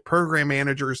managers, you have program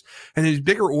managers, and in these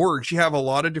bigger orgs, you have a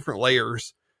lot of different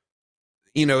layers,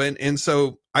 and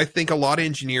so I think a lot of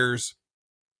engineers,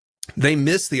 they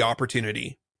miss the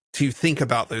opportunity to think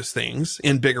about those things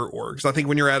in bigger orgs. I think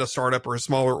when you're at a startup or a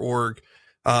smaller org,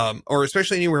 or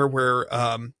especially anywhere where,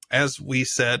 as we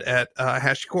said at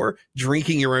HashiCorp,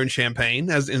 drinking your own champagne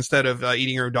as instead of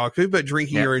eating your own dog food, but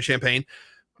drinking your own champagne,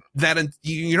 that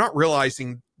you're not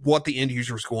realizing what the end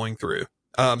user is going through.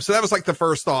 So that was like the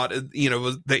first thought, as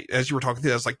you were talking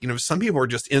through, I was like, some people are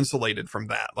just insulated from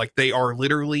that. Like they are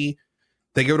literally,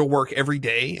 they go to work every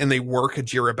day and they work a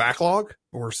Jira backlog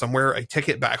or somewhere a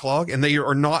ticket backlog, and they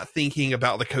are not thinking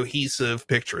about the cohesive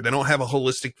picture. They don't have a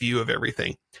holistic view of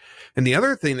everything. And the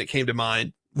other thing that came to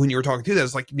mind when you were talking through that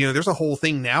is like, there's a whole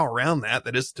thing now around that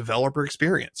is developer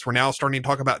experience. We're now starting to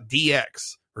talk about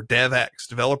DX or DevX,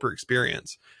 developer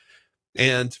experience.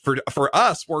 And for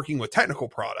us working with technical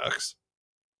products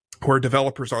where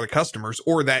developers are the customers,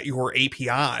 or that your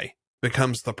API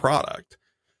becomes the product,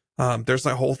 there's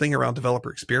that whole thing around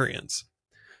developer experience.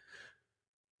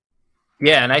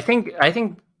 Yeah. And I think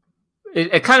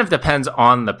it kind of depends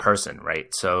on the person, right?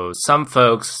 So some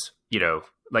folks,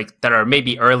 like that are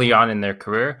maybe early on in their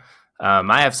career.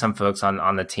 I have some folks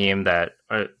on the team that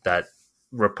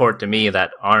report to me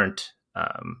that aren't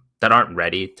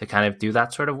ready to kind of do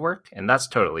that sort of work, and that's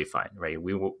totally fine, right?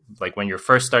 We will, like when you're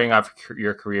first starting off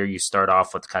your career, you start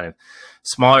off with kind of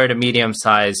smaller to medium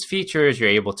sized features. You're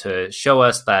able to show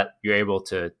us that you're able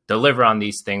to deliver on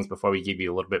these things before we give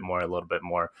you a little bit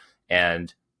more.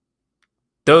 And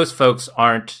those folks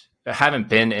haven't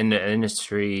been in the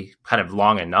industry kind of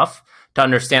long enough to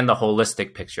understand the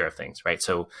holistic picture of things, right?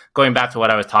 So going back to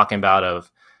what I was talking about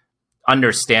of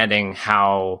understanding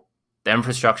how the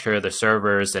infrastructure, the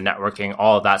servers, the networking,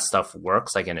 all of that stuff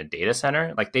works like in a data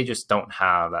center. Like they just don't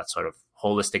have that sort of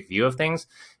holistic view of things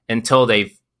until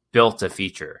they've built a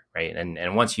feature, right?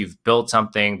 And once you've built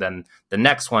something, then the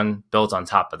next one builds on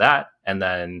top of that. And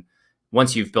then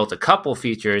once you've built a couple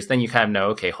features, then you kind of know,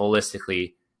 okay,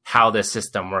 holistically, how this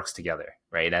system works together,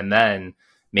 right? And then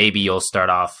maybe you'll start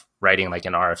off writing like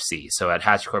an RFC. So at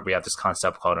HashiCorp, we have this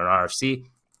concept called an RFC.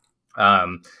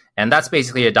 And that's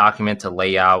basically a document to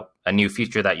lay out a new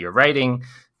feature that you're writing,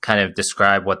 kind of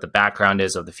describe what the background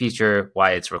is of the feature,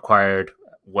 why it's required,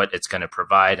 what it's going to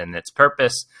provide and its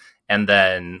purpose, and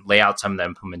then lay out some of the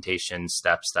implementation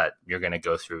steps that you're going to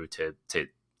go through to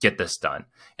get this done.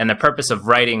 And the purpose of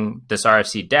writing this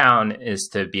RFC down is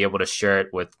to be able to share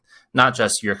it with not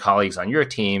just your colleagues on your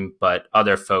team, but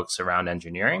other folks around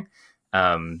engineering,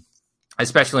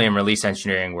 especially in release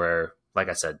engineering where, like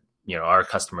I said, our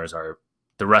customers are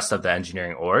the rest of the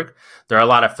engineering org. There are a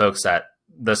lot of folks that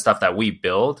the stuff that we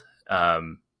build,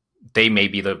 they may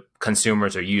be the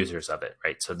consumers or users of it,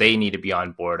 right? So they need to be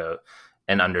on board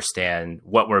and understand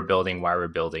what we're building, why we're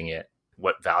building it,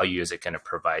 what value is it going to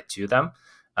provide to them,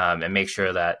 and make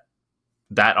sure that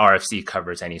RFC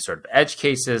covers any sort of edge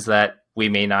cases that we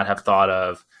may not have thought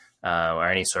of, or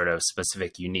any sort of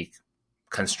specific unique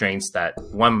constraints that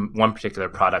one particular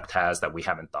product has that we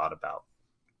haven't thought about.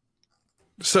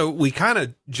 So we kind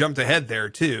of jumped ahead there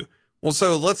too. Well,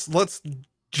 so let's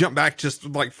jump back just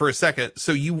like for a second.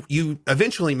 So you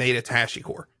eventually made it to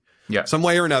HashiCorp. Yeah. Some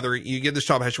way or another, you get this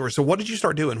job at HashiCorp. So what did you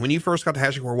start doing when you first got to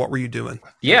HashiCorp? What were you doing?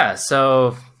 Yeah.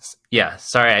 So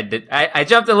sorry, I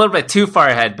jumped a little bit too far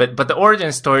ahead, but the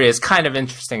origin story is kind of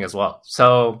interesting as well.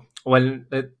 So when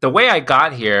the way I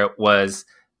got here was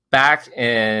so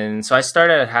I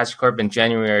started at HashiCorp in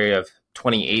January of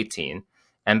 2018.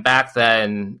 And back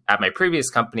then at my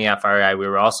previous company, FRI, we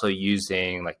were also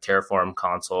using like Terraform,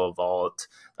 Console, Vault,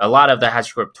 a lot of the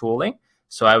HashiCorp tooling.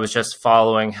 So I was just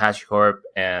following HashiCorp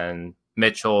and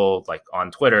Mitchell like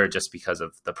on Twitter just because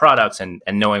of the products and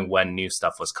knowing when new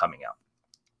stuff was coming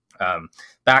out.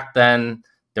 Back then,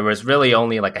 there was really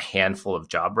only like a handful of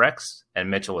job recs, and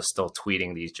Mitchell was still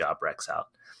tweeting these job recs out.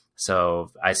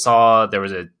 So I saw there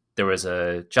was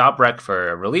a job rec for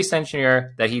a release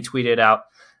engineer that he tweeted out.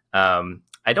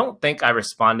 I don't think I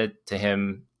responded to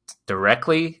him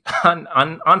directly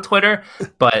on Twitter,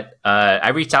 but I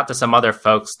reached out to some other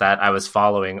folks that I was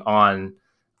following on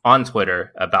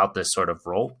Twitter about this sort of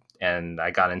role. And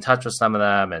I got in touch with some of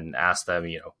them and asked them,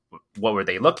 what were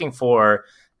they looking for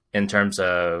in terms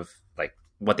of like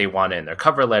what they wanted in their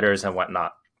cover letters and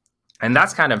whatnot. And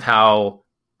that's kind of how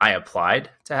I applied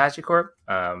to HashiCorp.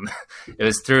 It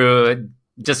was through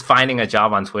just finding a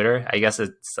job on Twitter. I guess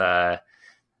it's a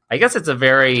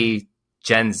very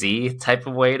Gen Z type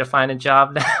of way to find a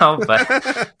job now,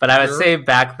 but I would say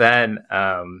back then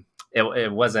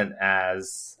it wasn't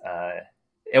as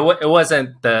it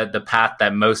wasn't the path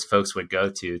that most folks would go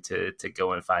to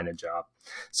go and find a job.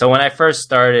 So when I first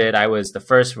started, I was the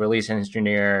first release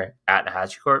engineer at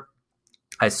HashiCorp.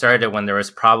 I started when there was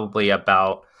probably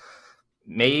about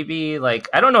maybe like,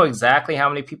 I don't know exactly how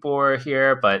many people were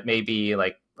here, but maybe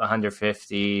like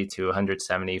 150 to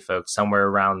 170 folks, somewhere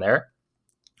around there.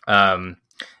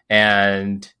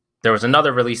 And there was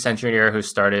another release engineer who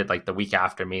started like the week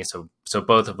after me. So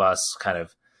both of us kind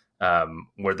of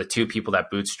were the two people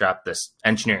that bootstrapped this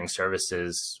engineering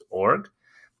services org.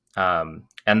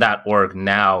 And that org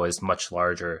now is much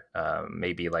larger,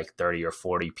 maybe like 30 or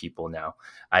 40 people now.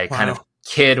 I kind of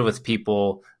kid with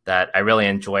people that I really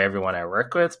enjoy everyone I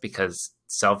work with because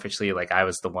selfishly, like I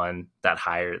was the one that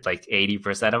hired like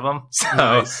 80% of them. So,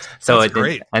 nice. So it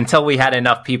didn't, until we had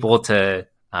enough people to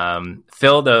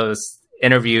fill those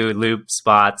interview loop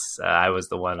spots, I was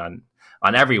the one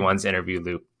on everyone's interview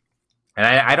loop. And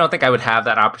I don't think I would have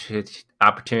that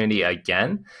opportunity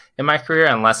again in my career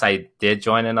unless I did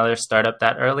join another startup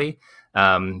that early.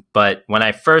 But when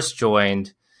I first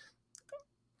joined,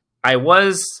 I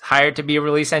was hired to be a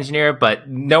release engineer, but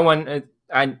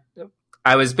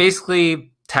I was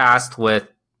basically tasked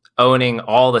with owning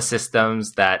all the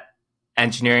systems that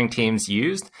engineering teams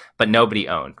used, but nobody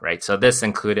owned, right? So this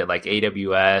included like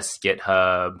AWS,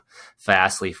 GitHub,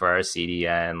 Fastly for our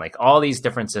CDN, like all these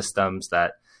different systems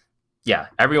that, yeah,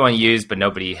 everyone used, but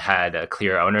nobody had a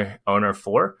clear owner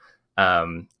for.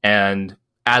 And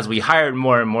as we hired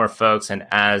more and more folks, and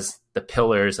as the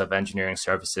pillars of engineering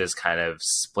services kind of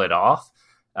split off,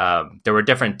 there were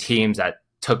different teams that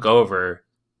took over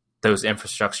those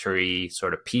infrastructure-y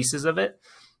sort of pieces of it.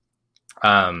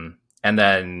 And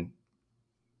then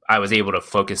I was able to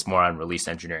focus more on release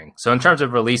engineering. So in terms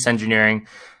of release engineering,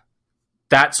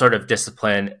 that sort of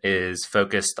discipline is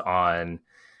focused on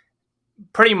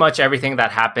pretty much everything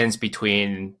that happens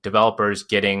between developers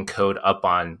getting code up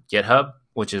on GitHub,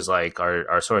 which is like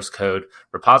our source code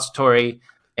repository,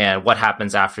 and what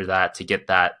happens after that to get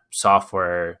that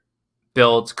software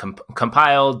built,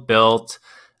 compiled, built,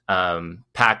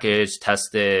 packaged,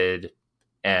 tested,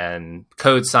 and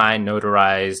code signed,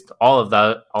 notarized, all of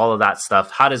that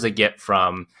stuff. How does it get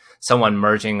from someone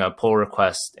merging a pull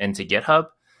request into GitHub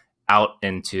out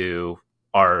into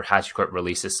our HashiCorp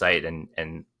releases site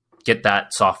and get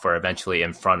that software eventually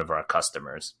in front of our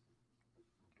customers?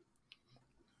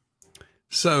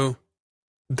 So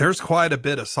there's quite a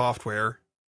bit of software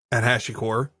at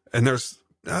HashiCorp, and there's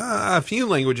a few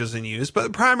languages in use, but the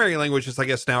primary languages, I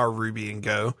guess, now are Ruby and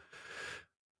Go.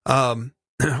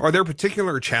 Are there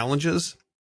particular challenges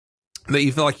that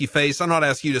you feel like you face? I'm not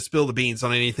asking you to spill the beans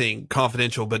on anything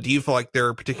confidential, but do you feel like there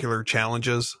are particular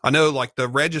challenges? I know like the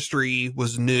registry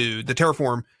was new. The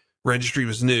Terraform registry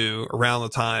was new around the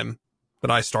time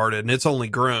that I started, and it's only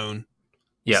grown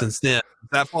since then. Does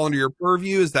that fall under your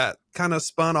purview? Is that kind of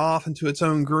spun off into its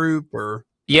own group, or?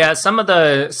 Yeah, so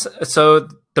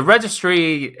the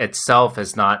registry itself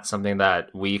is not something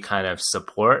that we kind of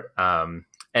support.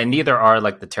 And neither are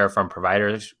like the Terraform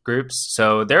providers groups.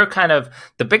 So they're kind of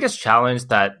the biggest challenge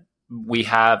that we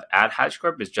have at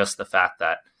HashiCorp is just the fact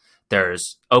that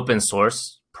there's open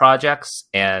source projects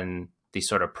and these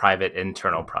sort of private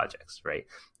internal projects, right?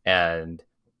 And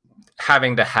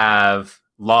having to have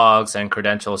logs and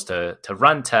credentials to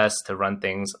run tests, to run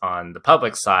things on the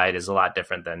public side is a lot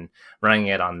different than running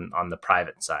it on the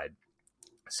private side.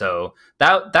 So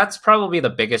that's probably the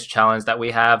biggest challenge that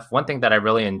we have. One thing that I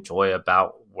really enjoy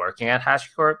about working at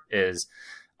HashiCorp is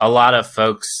a lot of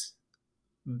folks,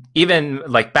 even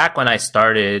like back when I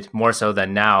started, more so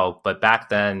than now, but back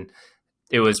then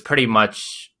it was pretty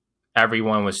much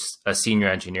everyone was a senior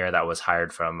engineer that was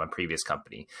hired from a previous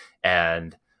company.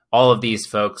 And all of these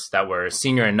folks that were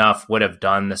senior enough would have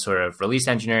done the sort of release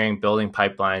engineering, building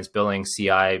pipelines, building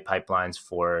CI pipelines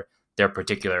for their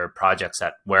particular projects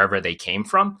at wherever they came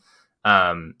from.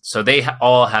 So they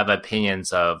all have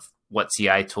opinions of what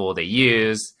CI tool they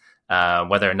use,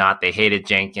 whether or not they hated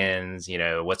Jenkins,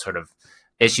 what sort of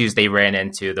issues they ran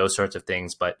into, those sorts of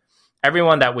things. But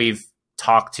everyone that we've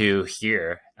talked to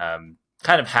here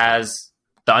kind of has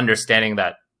the understanding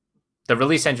that the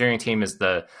release engineering team is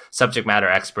the subject matter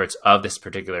experts of this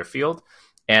particular field.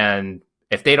 And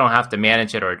if they don't have to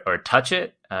manage it or touch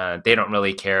it, they don't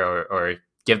really care or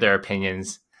give their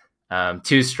opinions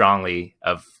too strongly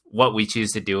of what we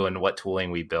choose to do and what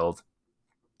tooling we build.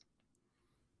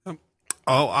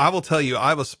 Oh, I will tell you,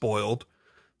 I was spoiled.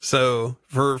 So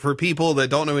for people that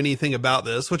don't know anything about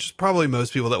this, which is probably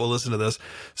most people that will listen to this.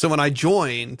 So when I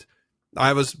joined,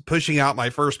 I was pushing out my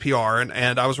first PR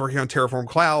and I was working on Terraform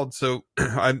Cloud. So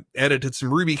I edited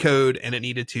some Ruby code and it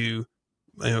needed to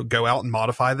go out and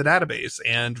modify the database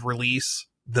and release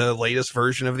the latest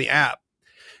version of the app.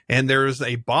 And there's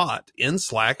a bot in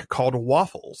Slack called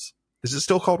Waffles. Is it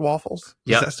still called Waffles?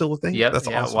 Yep. Is that still a thing? Yeah, That's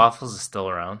awesome. Waffles is still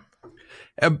around.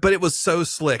 But it was so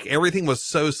slick. Everything was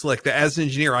so slick that as an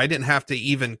engineer, I didn't have to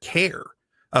even care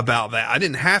about that. I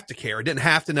didn't have to care. I didn't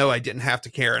have to know. I didn't have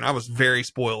to care. And I was very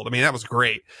spoiled. I mean, that was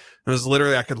great. It was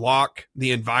literally, I could lock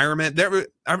the environment.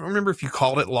 I remember if you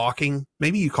called it locking,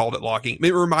 maybe you called it locking.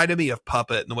 It reminded me of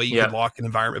Puppet and the way you could lock an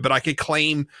environment, but I could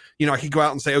claim, I could go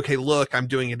out and say, okay, look, I'm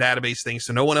doing a database thing.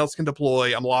 So no one else can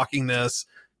deploy. I'm locking this.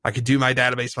 I could do my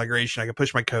database migration. I could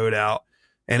push my code out,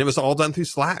 and it was all done through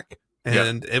Slack.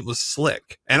 And it was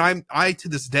slick. And I to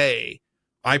this day,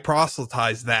 I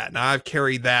proselytize that. Now I've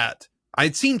carried that.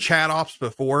 I'd seen chat ops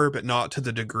before, but not to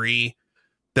the degree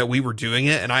that we were doing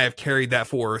it. And I have carried that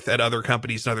forth at other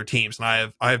companies and other teams.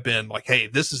 And I have been like, hey,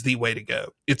 this is the way to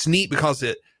go. It's neat because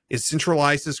it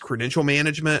centralizes credential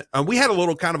management. We had a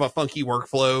little kind of a funky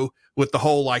workflow with the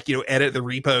whole, edit the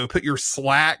repo, put your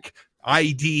Slack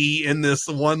ID in this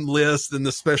one list in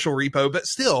the special repo, but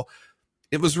still,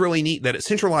 it was really neat that it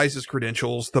centralizes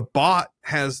credentials. The bot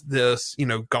has this,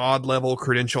 God level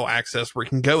credential access where it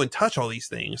can go and touch all these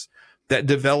things that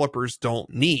developers don't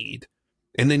need.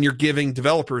 And then you're giving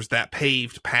developers that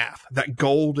paved path, that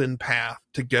golden path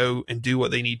to go and do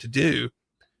what they need to do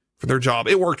for their job.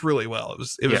 It worked really well.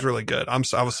 It was really good. I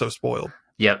was so spoiled.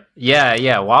 Yep.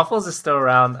 Yeah. Waffles is still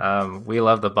around. We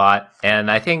love the bot.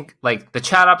 And I think the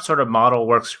chat up sort of model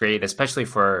works great, especially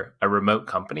for a remote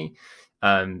company.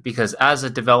 Because as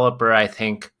a developer, I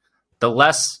think the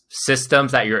less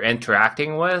systems that you're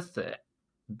interacting with,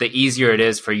 the easier it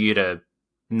is for you to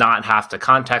not have to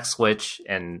context switch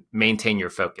and maintain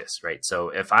your focus, right? So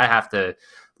if I have to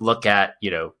look at,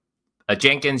 a a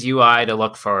Jenkins UI to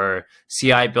look for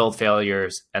CI build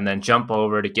failures, and then jump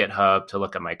over to GitHub to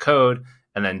look at my code,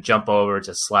 and then jump over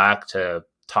to Slack to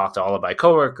talk to all of my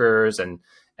coworkers and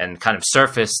kind of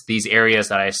surface these areas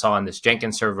that I saw in this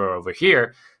Jenkins server over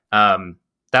here.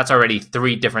 That's already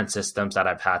 3 different systems that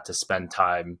I've had to spend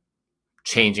time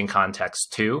changing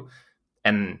context to.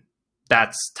 And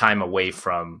that's time away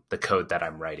from the code that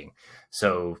I'm writing.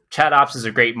 So ChatOps is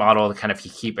a great model to kind of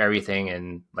keep everything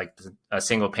in like a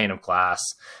single pane of glass.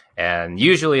 And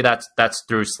usually that's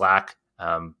through Slack.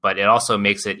 But it also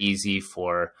makes it easy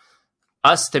for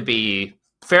us to be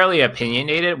fairly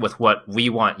opinionated with what we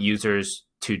want users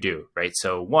to do, right?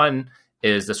 So one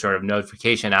is the sort of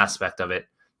notification aspect of it,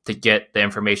 to get the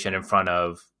information in front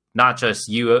of not just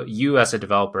you as a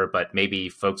developer, but maybe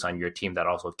folks on your team that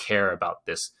also care about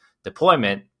this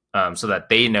deployment, so that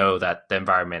they know that the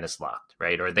environment is locked,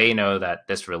 right? Or they know that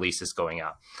this release is going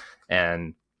out.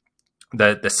 And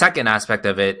the second aspect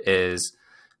of it is,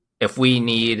 if we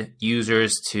need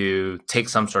users to take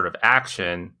some sort of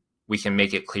action, we can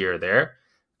make it clear there,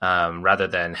 rather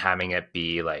than having it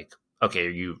be like, okay,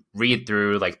 you read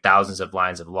through like thousands of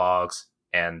lines of logs,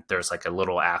 and there's like a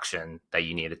little action that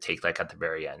you need to take like at the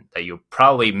very end that you'll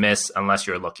probably miss unless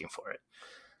you're looking for it.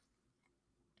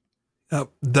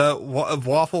 The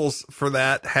Waffles for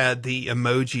that had the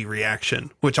emoji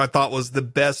reaction, which I thought was the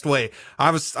best way.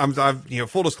 I've,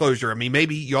 full disclosure. I mean,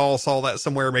 maybe y'all saw that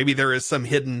somewhere. Maybe there is some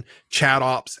hidden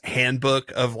ChatOps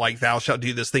handbook of like, thou shalt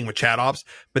do this thing with ChatOps,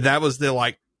 but that was the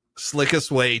like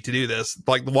slickest way to do this.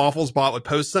 Like the Waffles bot would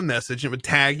post some message and it would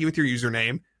tag you with your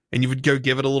username, and you would go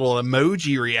give it a little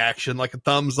emoji reaction, like a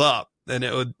thumbs up, and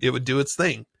it would do its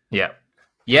thing. Yeah.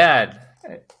 Yeah.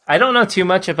 I don't know too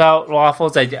much about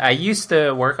Waffles. I used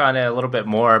to work on it a little bit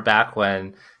more back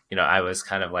when, I was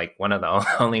kind of like one of the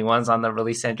only ones on the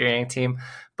release engineering team.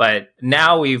 But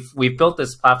now we've built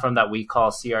this platform that we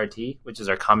call CRT, which is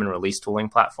our common release tooling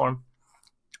platform.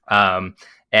 And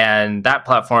that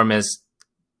platform is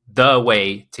the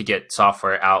way to get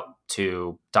software out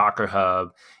to Docker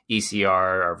Hub, ECR,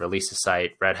 our releases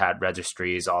site, Red Hat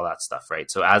registries, all that stuff, right?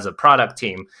 So as a product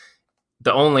team,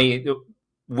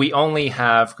 we only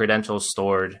have credentials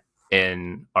stored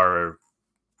in our,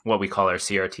 what we call our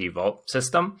CRT vault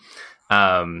system.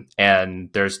 And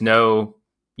there's no,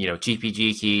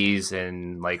 GPG keys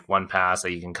and like 1Pass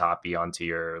that you can copy onto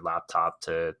your laptop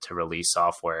to release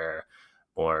software,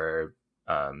 or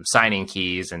signing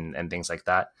keys and things like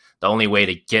that. The only way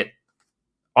to get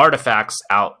artifacts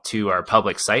out to our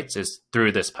public sites is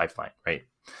through this pipeline, right?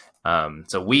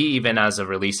 So we, even as a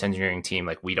release engineering team,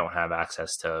 like we don't have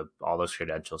access to all those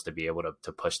credentials to be able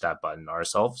to push that button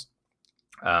ourselves.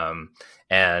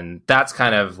 And that's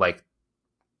kind of like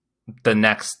the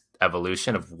next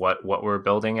evolution of what we're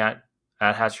building at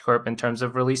HashiCorp in terms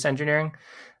of release engineering.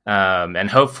 And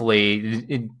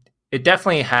hopefully it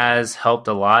definitely has helped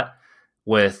a lot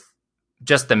with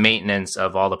just the maintenance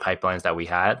of all the pipelines that we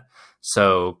had.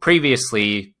 So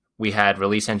previously, we had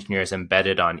release engineers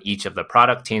embedded on each of the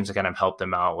product teams to kind of help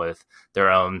them out with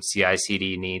their own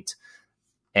CI/CD needs.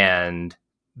 And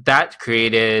that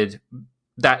created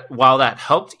that, while that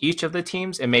helped each of the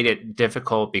teams, it made it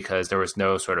difficult because there was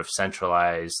no sort of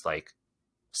centralized like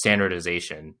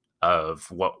standardization of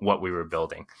what we were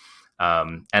building.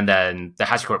 And then the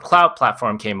HashiCorp Cloud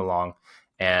platform came along,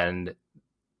 and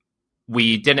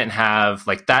we didn't have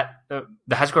like that. The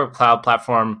HashiCorp Cloud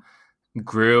platform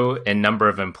grew in number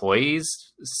of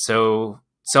employees so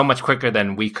much quicker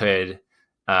than we could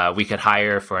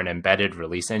hire for an embedded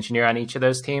release engineer on each of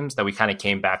those teams, that we kind of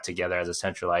came back together as a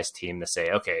centralized team to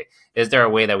say, okay, is there a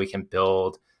way that we can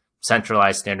build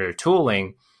centralized standard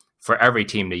tooling for every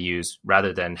team to use,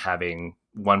 rather than having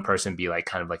one person be like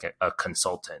kind of like a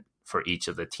consultant for each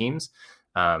of the teams?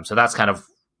 So that's kind of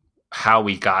how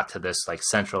we got to this like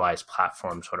centralized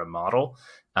platform sort of model.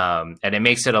 And it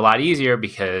makes it a lot easier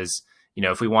because,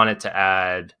 if we wanted to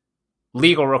add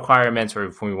legal requirements, or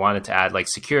if we wanted to add like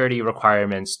security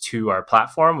requirements to our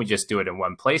platform, we just do it in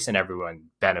one place, and everyone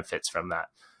benefits from that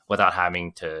without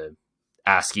having to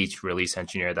ask each release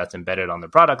engineer that's embedded on the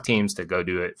product teams to go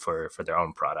do it for their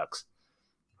own products.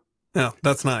 Yeah,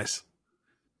 that's nice.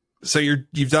 So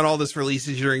you've done all this release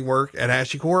engineering work at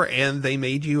HashiCorp, and they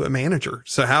made you a manager.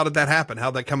 So how did that happen?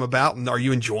 How'd that come about? And are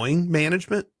you enjoying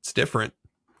management? It's different.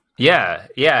 Yeah.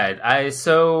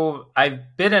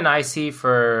 I've been an IC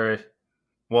for,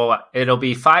 it'll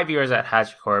be 5 years at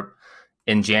HashiCorp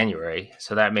in January.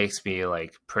 So that makes me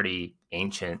like pretty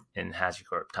ancient in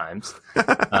HashiCorp times.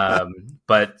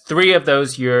 But 3 of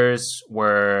those years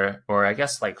were, or I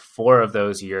guess like 4 of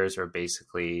those years were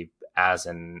basically as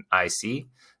an IC.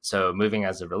 So moving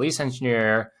as a release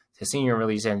engineer, to senior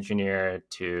release engineer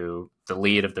to the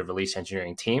lead of the release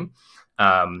engineering team.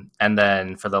 And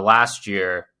then for the last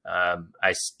year,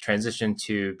 I transitioned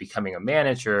to becoming a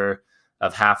manager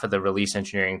of half of the release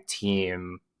engineering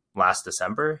team last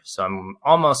December. So I'm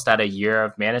almost at a year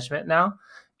of management now,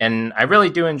 and I really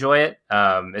do enjoy it.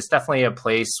 It's definitely a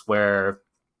place where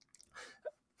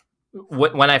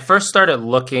when I first started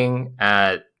looking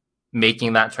at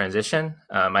making that transition,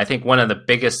 I think one of the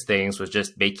biggest things was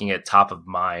just making it top of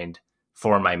mind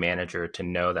for my manager to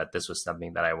know that this was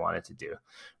something that I wanted to do,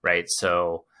 right?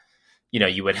 So,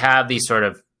 you would have these sort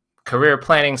of career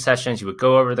planning sessions, you would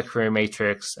go over the career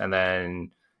matrix, and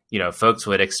then, folks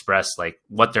would express like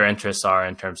what their interests are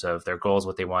in terms of their goals,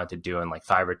 what they wanted to do in like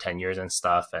 5 or 10 years and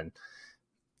stuff. And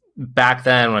back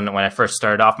then when I first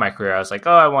started off my career, I was like,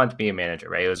 oh, I wanted to be a manager,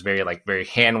 right? It was very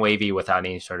hand wavy without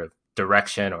any sort of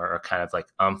direction or kind of like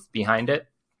behind it.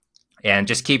 And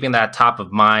just keeping that top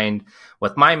of mind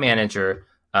with my manager,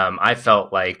 I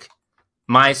felt like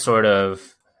my sort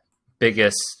of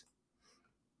biggest,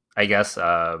 I guess,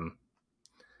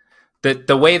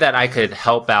 the way that I could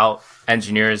help out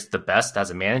engineers the best as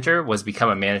a manager was become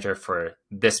a manager for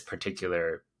this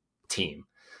particular team.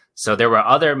 So there were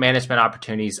other management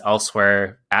opportunities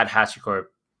elsewhere at HashiCorp,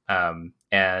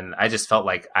 and I just felt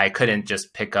like I couldn't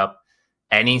just pick up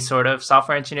any sort of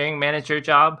software engineering manager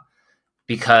job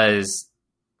because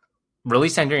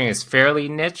release engineering is fairly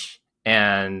niche,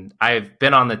 and I've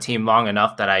been on the team long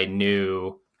enough that I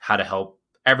knew how to help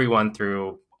everyone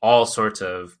through all sorts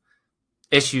of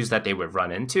issues that they would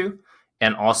run into.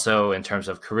 And also in terms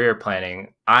of career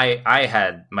planning, I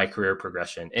had my career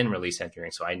progression in release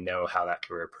engineering, so I know how that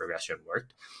career progression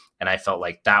worked. And I felt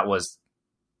like that was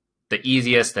the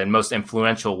easiest and most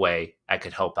influential way I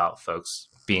could help out folks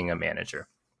being a manager.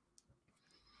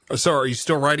 So are you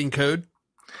still writing code?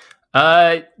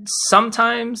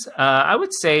 Sometimes, I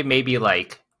would say maybe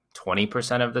like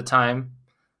 20% of the time.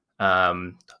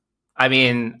 I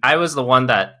mean, I was the one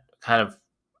that kind of,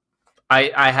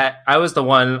 I was the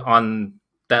one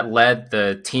that led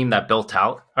the team that built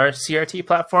out our CRT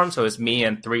platform. So it was me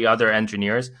and 3 other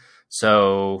engineers.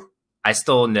 So I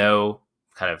still know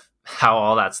kind of how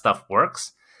all that stuff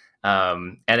works.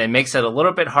 And it makes it a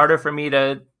little bit harder for me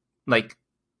to like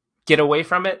get away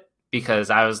from it because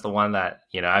I was the one that,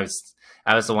 I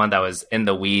was the one that was in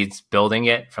the weeds building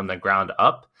it from the ground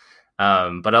up.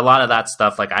 But a lot of that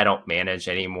stuff, like I don't manage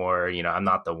anymore. I'm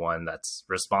not the one that's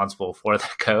responsible for the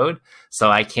code.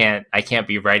 So I can't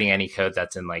be writing any code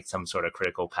that's in like some sort of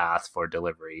critical path for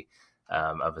delivery,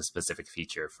 of a specific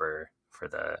feature for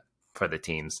the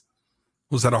teams.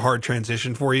 Was that a hard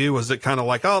transition for you? Was it kind of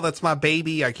like, oh, that's my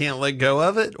baby, I can't let go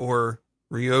of it? Or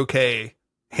were you okay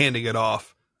handing it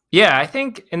off? Yeah, I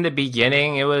think in the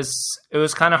beginning it was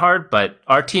kind of hard, but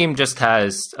our team just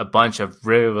has a bunch of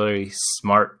really, really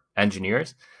smart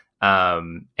engineers.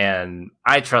 And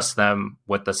I trust them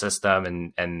with the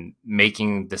system and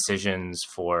making decisions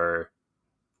for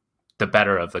the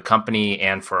better of the company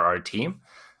and for our team.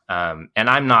 And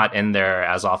I'm not in there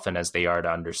as often as they are to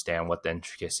understand what the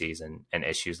intricacies and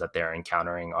issues that they're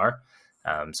encountering are.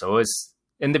 So it was,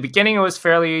 in the beginning, it was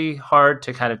fairly hard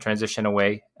to kind of transition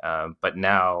away. But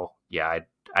now, yeah,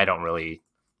 I don't really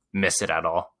miss it at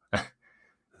all.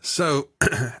 So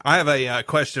I have a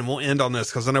question. We'll end on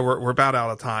this because I know we're about out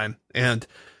of time. And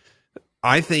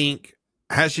I think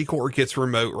HashiCorp gets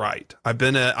remote right. I've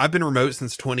been remote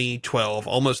since 2012,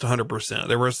 almost 100%.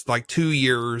 There was like 2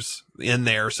 years in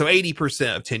there. So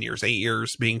 80% of 10 years, 8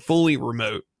 years being fully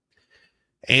remote.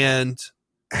 And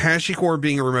HashiCorp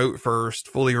being a remote first,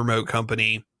 fully remote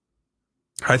company,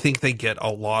 I think they get a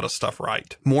lot of stuff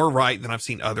right. More right than I've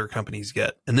seen other companies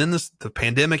get. And then the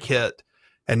pandemic hit.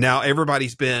 And now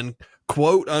everybody's been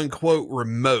quote unquote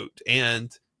remote.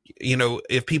 And,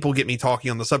 if people get me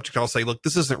talking on the subject, I'll say, look,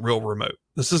 this isn't real remote.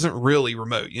 This isn't really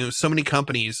remote. So many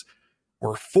companies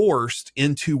were forced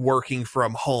into working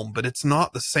from home, but it's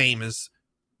not the same as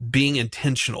being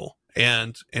intentional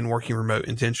and working remote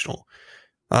intentional.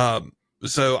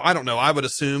 So I don't know. I would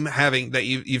assume having that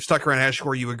you've stuck around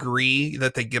HashiCorp, you agree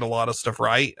that they get a lot of stuff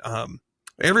right.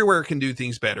 Everywhere can do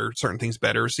things better, certain things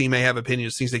better. So you may have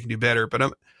opinions, things they can do better,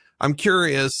 but I'm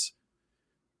curious,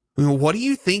 what do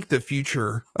you think the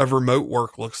future of remote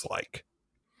work looks like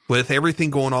with everything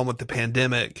going on with the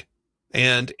pandemic?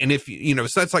 And if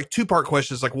so that's like 2-part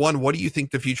questions. Like 1, what do you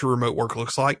think the future remote work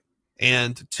looks like?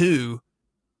 And 2,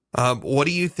 what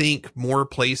do you think more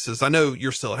places? I know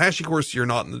you're still at HashiCorp, so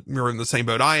you're in the same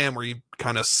boat I am, where you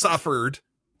kind of suffered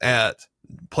at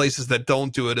places that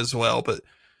don't do it as well. But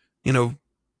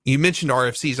you mentioned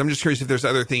RFCs. I'm just curious if there's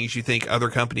other things you think other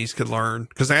companies could learn,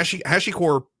 because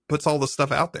HashiCorp puts all the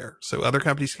stuff out there so other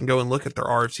companies can go and look at their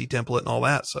RFC template and all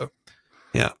that. So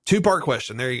yeah, 2-part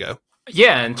question. There you go.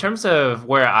 Yeah, in terms of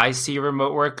where I see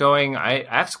remote work going, I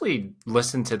actually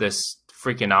listened to this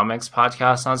Freakonomics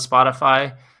podcast on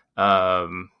Spotify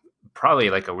probably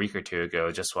like a week or two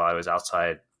ago, just while I was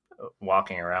outside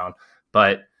walking around.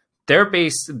 But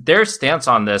their stance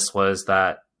on this was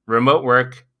that remote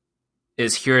work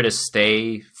is here to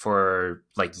stay for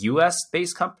like US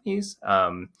based companies.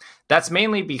 That's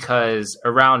mainly because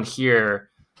around here,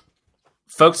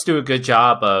 folks do a good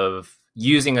job of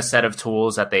using a set of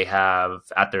tools that they have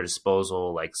at their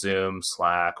disposal, like Zoom,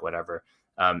 Slack, whatever.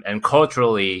 And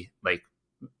culturally, like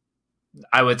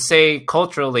I would say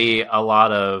culturally, a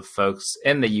lot of folks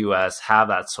in the US have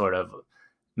that sort of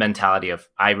mentality of,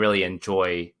 I really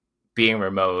enjoy being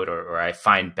remote, or I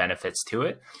find benefits to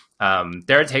it.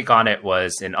 Their take on it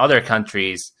was, in other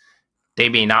countries, they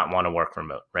may not want to work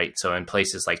remote, right? So in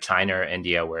places like China or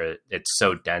India, where it's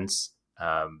so dense,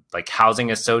 like housing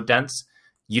is so dense,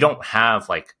 you don't have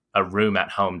like a room at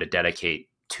home to dedicate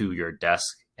to your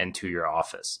desk and to your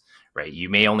office, right? You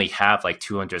may only have like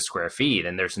 200 square feet,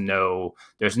 and there's no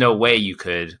way you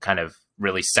could kind of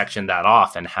really section that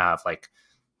off and have like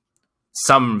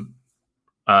some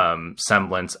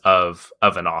semblance of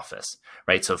an office,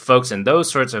 right? So folks in those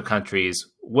sorts of countries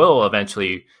will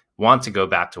eventually want to go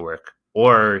back to work,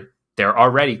 or they're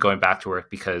already going back to work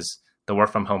because the work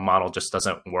from home model just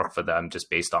doesn't work for them, just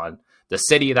based on the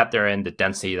city that they're in, the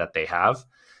density that they have.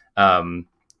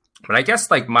 But I guess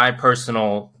like my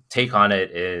personal take on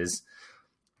it is,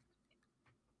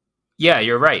 yeah,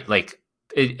 you're right. Like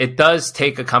it does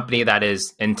take a company that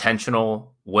is intentional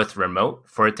with remote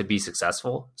for it to be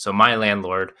successful. So my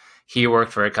landlord, he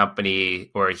worked for a company,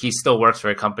 or he still works for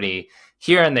a company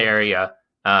here in the area.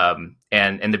 And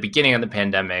in the beginning of the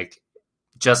pandemic,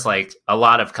 just like a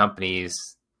lot of companies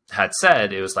had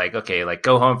said, it was like, okay, like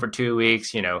go home for 2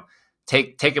 weeks,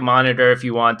 take a monitor if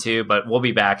you want to, but we'll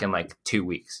be back in like 2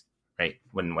 weeks, right?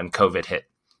 When COVID hit.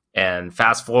 And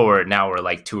fast forward, now we're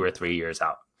like 2 or 3 years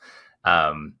out.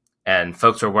 And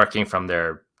folks were working from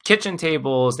their kitchen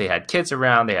tables. They had kids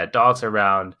around, they had dogs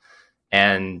around,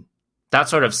 and that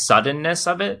sort of suddenness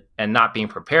of it and not being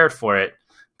prepared for it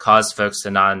caused folks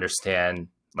to not understand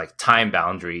like time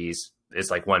boundaries is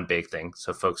like one big thing.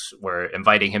 So folks were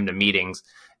inviting him to meetings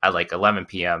at like 11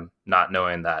 p.m., not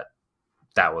knowing that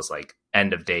that was like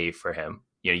end of day for him.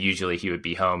 Usually he would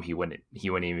be home. He wouldn't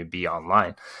even be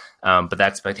online. But the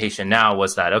expectation now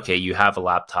was that, okay, you have a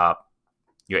laptop,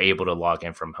 you're able to log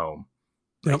in from home.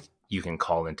 Yep. Like, you can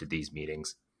call into these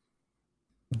meetings.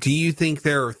 Do you think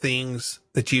there are things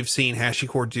that you've seen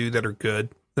HashiCorp do that are good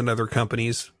than other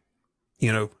companies?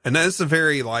 And that's a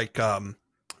very like,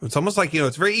 it's almost like,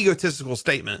 it's a very egotistical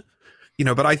statement,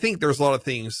 but I think there's a lot of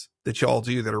things that y'all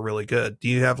do that are really good. Do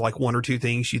you have like 1 or 2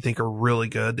 things you think are really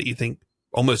good that you think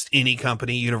almost any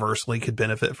company universally could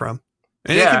benefit from?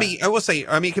 And It could be, I will say,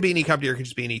 it could be any company, or it could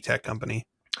just be any tech company.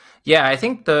 Yeah, I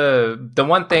think the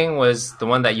one thing was the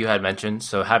one that you had mentioned.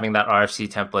 So having that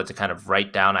RFC template to kind of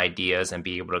write down ideas and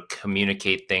be able to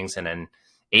communicate things in an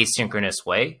asynchronous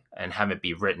way and have it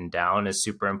be written down is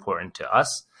super important to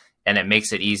us. And it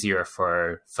makes it easier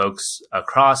for folks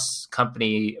across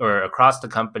company or across the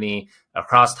company,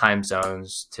 across time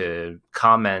zones, to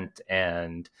comment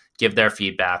and give their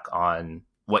feedback on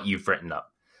what you've written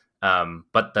up.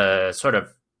 But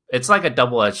it's like a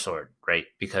double-edged sword, right?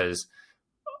 Because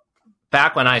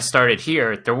back when I started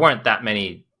here, there weren't that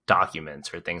many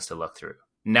documents or things to look through.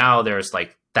 Now there's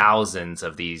like thousands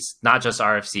of these, not just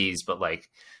RFCs, but like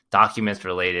documents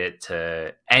related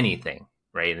to anything,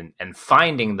 right? And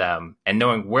finding them and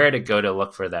knowing where to go to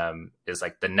look for them is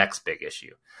like the next big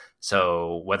issue.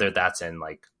 So whether that's in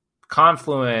like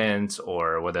Confluence,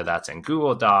 or whether that's in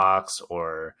Google Docs,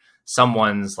 or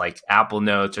someone's like Apple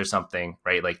Notes or something,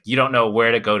 right? Like you don't know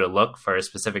where to go to look for a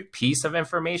specific piece of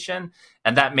information,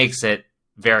 and that makes it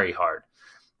very hard.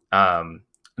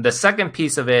 The second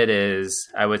piece of it is,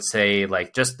 I would say,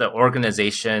 like just the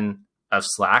organization of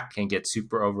Slack can get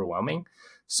super overwhelming.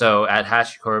 So at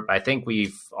HashiCorp, I think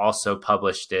we've also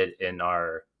published it in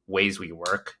our Ways We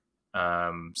Work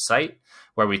site,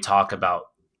 where we talk about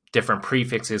different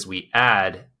prefixes we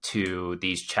add to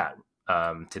these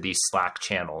to these Slack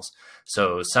channels.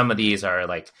 So some of these are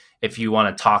like, if you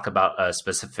want to talk about a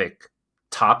specific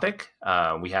topic,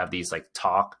 we have these like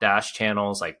talk dash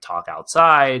channels, like talk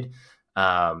outside,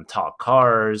 talk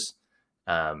cars,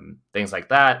 things like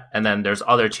that. And then there's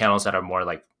other channels that are more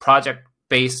like project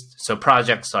based. So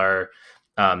projects are,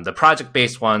 the project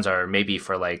based ones are maybe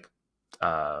for like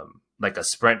a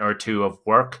sprint or two of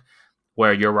work.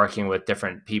 where you're working with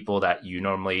different people that you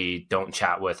normally don't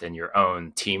chat with in your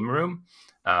own team room.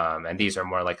 And these are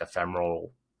more like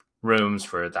ephemeral rooms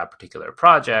for that particular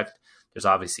project. There's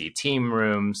obviously team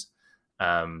rooms,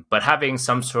 but having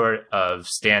some sort of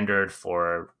standard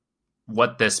for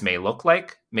what this may look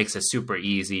like makes it super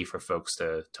easy for folks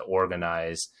to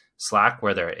organize Slack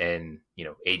where they're in,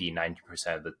 80, 90%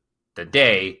 of the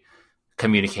day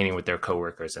communicating with their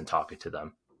coworkers and talking to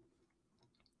them.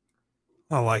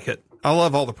 I like it. I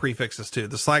love all the prefixes too.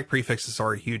 The Slack prefixes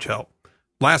are a huge help.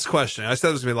 Last question. I said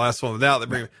this was going to be the last one without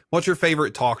the. What's your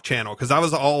favorite talk channel? Because I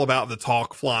was all about the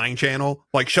talk flying channel,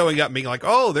 like showing up and being like,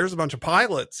 oh, there's a bunch of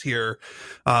pilots here.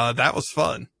 That was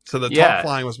fun. So the talk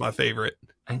flying was my favorite.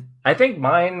 I think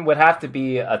mine would have to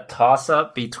be a toss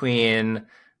up between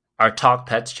our Talk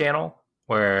Pets channel,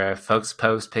 where folks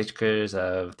post pictures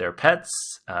of their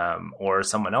pets or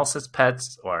someone else's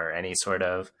pets or any sort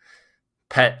of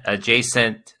pet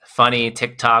adjacent funny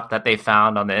TikTok that they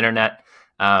found on the internet.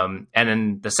 And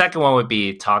then the second one would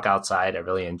be Talk Outside. I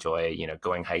really enjoy,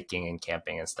 going hiking and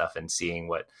camping and stuff and seeing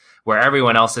where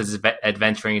everyone else is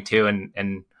adventuring to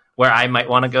and where I might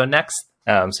want to go next.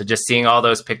 So just seeing all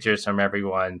those pictures from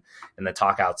everyone in the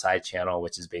Talk Outside channel,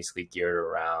 which is basically geared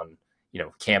around,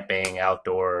 camping,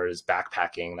 outdoors,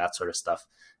 backpacking, that sort of stuff.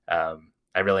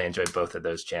 I really enjoy both of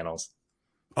those channels.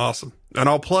 Awesome. And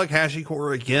I'll plug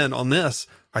HashiCorp again on this.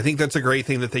 I think that's a great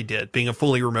thing that they did, being a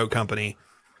fully remote company,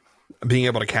 being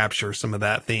able to capture some of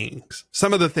the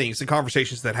things, the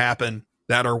conversations that happen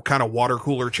that are kind of water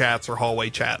cooler chats or hallway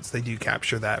chats. They do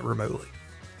capture that remotely.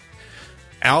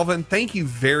 Alvin, thank you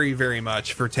very, very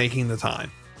much for taking the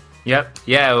time. Yep.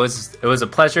 Yeah, it was a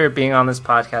pleasure being on this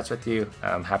podcast with you.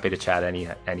 I'm happy to chat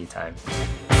anytime.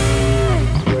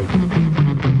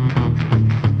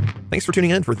 Thanks for tuning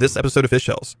in for this episode of Fish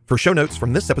Shells. For show notes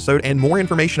from this episode and more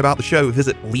information about the show,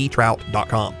 visit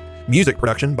leetrout.com. Music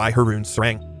production by Haroon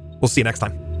Sarang. We'll see you next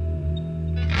time.